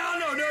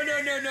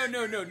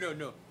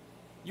 No.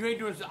 You ain't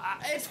doing.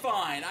 It's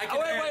fine. I can.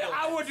 Wait. handle it.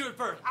 I want to do it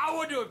first.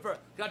 I'll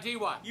tell you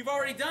what. You've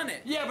already done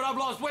it. Yeah, but I've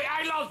lost weight.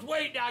 I lost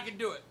weight. Now I can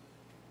do it.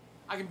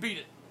 I can beat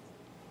it.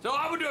 So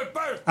I will do it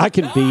first. I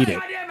can beat it.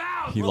 Goddamn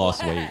house. He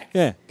lost Relax. weight.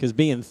 yeah, because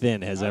being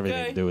thin has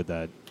everything Okay. to do with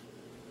that.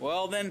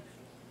 Well, then,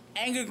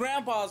 Angry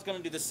Grandpa's going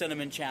to do the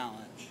cinnamon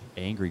challenge.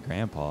 Angry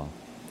Grandpa.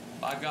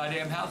 My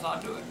goddamn house. I'll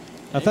do it.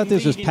 I thought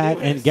this was You can Pat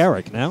do and it.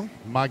 Garrick, no?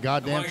 My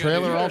goddamn on,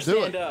 trailer, you I'll do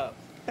Stand it. up.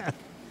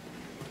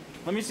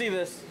 Let me see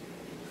this.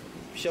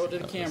 Show it to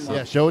the camera.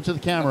 Yeah, show it to the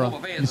camera. I'll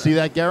put my You pants see on.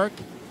 that, Garrick?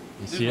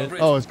 You see it?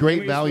 Oh, it's Give great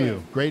me your value.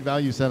 spoon. Great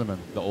value cinnamon.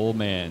 The old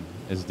man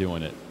is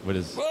doing it with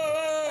his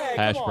Hey,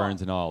 hash come on.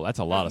 burns and all. That's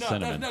a lot of No,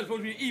 cinnamon. That's not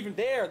supposed to be even.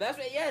 There. That's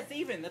yeah. It's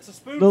even. That's a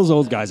spoon. Those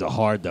old guys are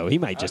hard, though. He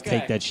might just Okay.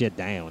 take that shit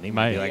down. He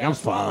might be Might. like, Yeah, I'm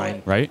swallow fine.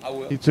 it. Right? I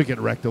will. He took it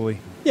rectally.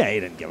 Yeah, he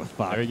didn't give a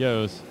fuck. There he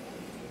goes.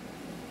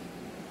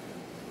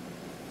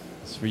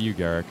 It's for you,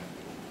 Garrick.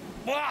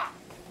 Blah.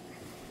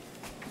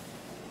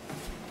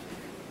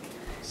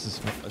 This is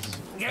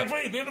Can't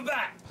breathe. Give it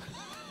back.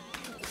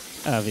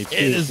 Oh, he it puked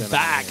is in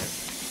back. it.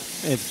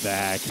 It's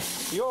back.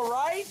 You all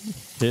right?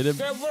 Hit him.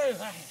 Can't breathe.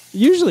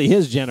 Usually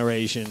his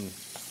generation,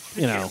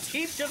 you know,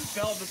 Teeth just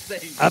fell the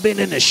same. I've been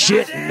in the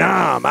shit and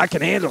nom. I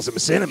can handle some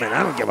cinnamon.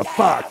 I don't give a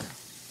fuck.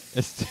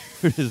 This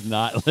dude is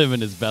not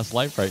living his best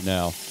life right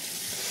now.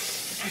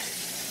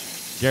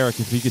 Garrick,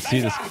 if you could see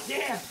this.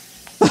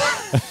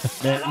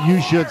 Man,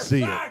 you should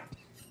see it.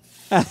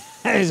 I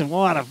just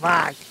want to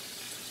fuck.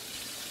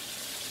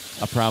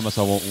 I promise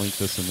I won't link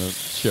this in the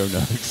show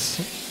notes.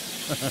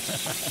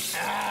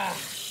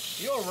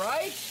 You all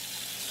right?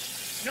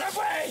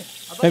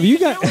 Have you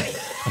got...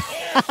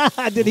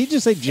 Did he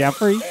just say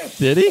Jeffrey?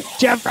 Did he?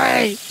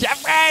 Jeffrey!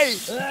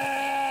 Jeffrey!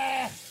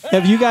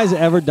 Have you guys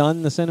ever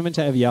done the cinnamon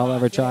challenge? Have y'all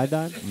ever tried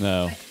that?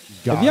 No.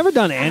 Have you ever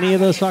done any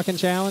of those fucking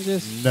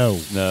challenges? No.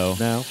 No.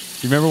 No.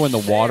 You remember when the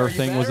water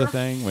thing was a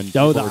thing? When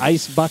Oh, people the were-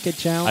 ice bucket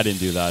challenge? I didn't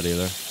do that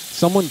either.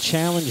 Someone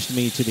challenged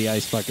me to the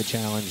ice bucket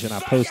challenge, and I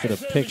posted a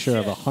picture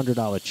of a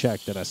 $100 check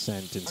that I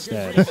sent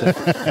instead.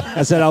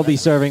 I said, I'll be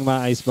serving my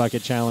ice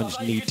bucket challenge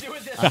neat.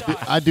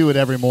 I do it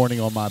every morning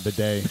on my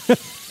bidet,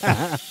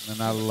 and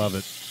I love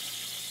it.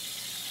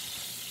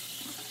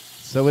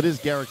 So it is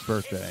Garrick's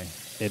birthday.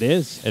 It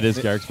is. It is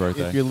Garrick's If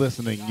birthday. you're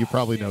listening, you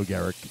probably know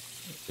Garrick.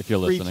 If you're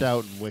listening. Reach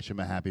out and wish him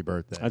a happy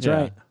birthday. That's Yeah.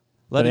 right.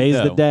 Let him Today's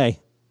know. the day.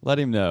 Let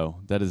him know.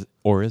 That is,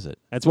 or is it?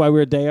 That's why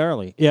we're a day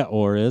early. Yeah,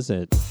 or is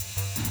it?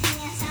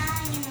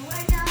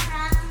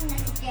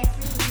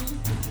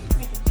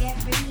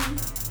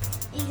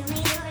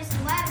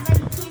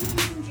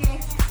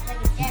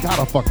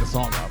 Gotta fuck the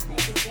song up.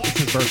 It's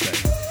his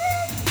birthday.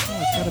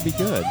 Oh, it's got to be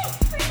good.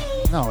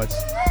 No,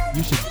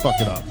 you should fuck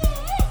it up.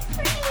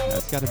 Yeah,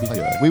 it's got to be Like,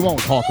 good. we won't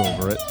talk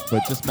over it,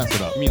 but just mess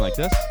it up. You mean like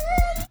this?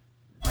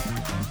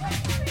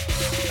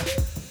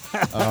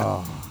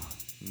 Oh,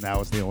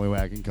 now it's the only way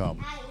I can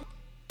come.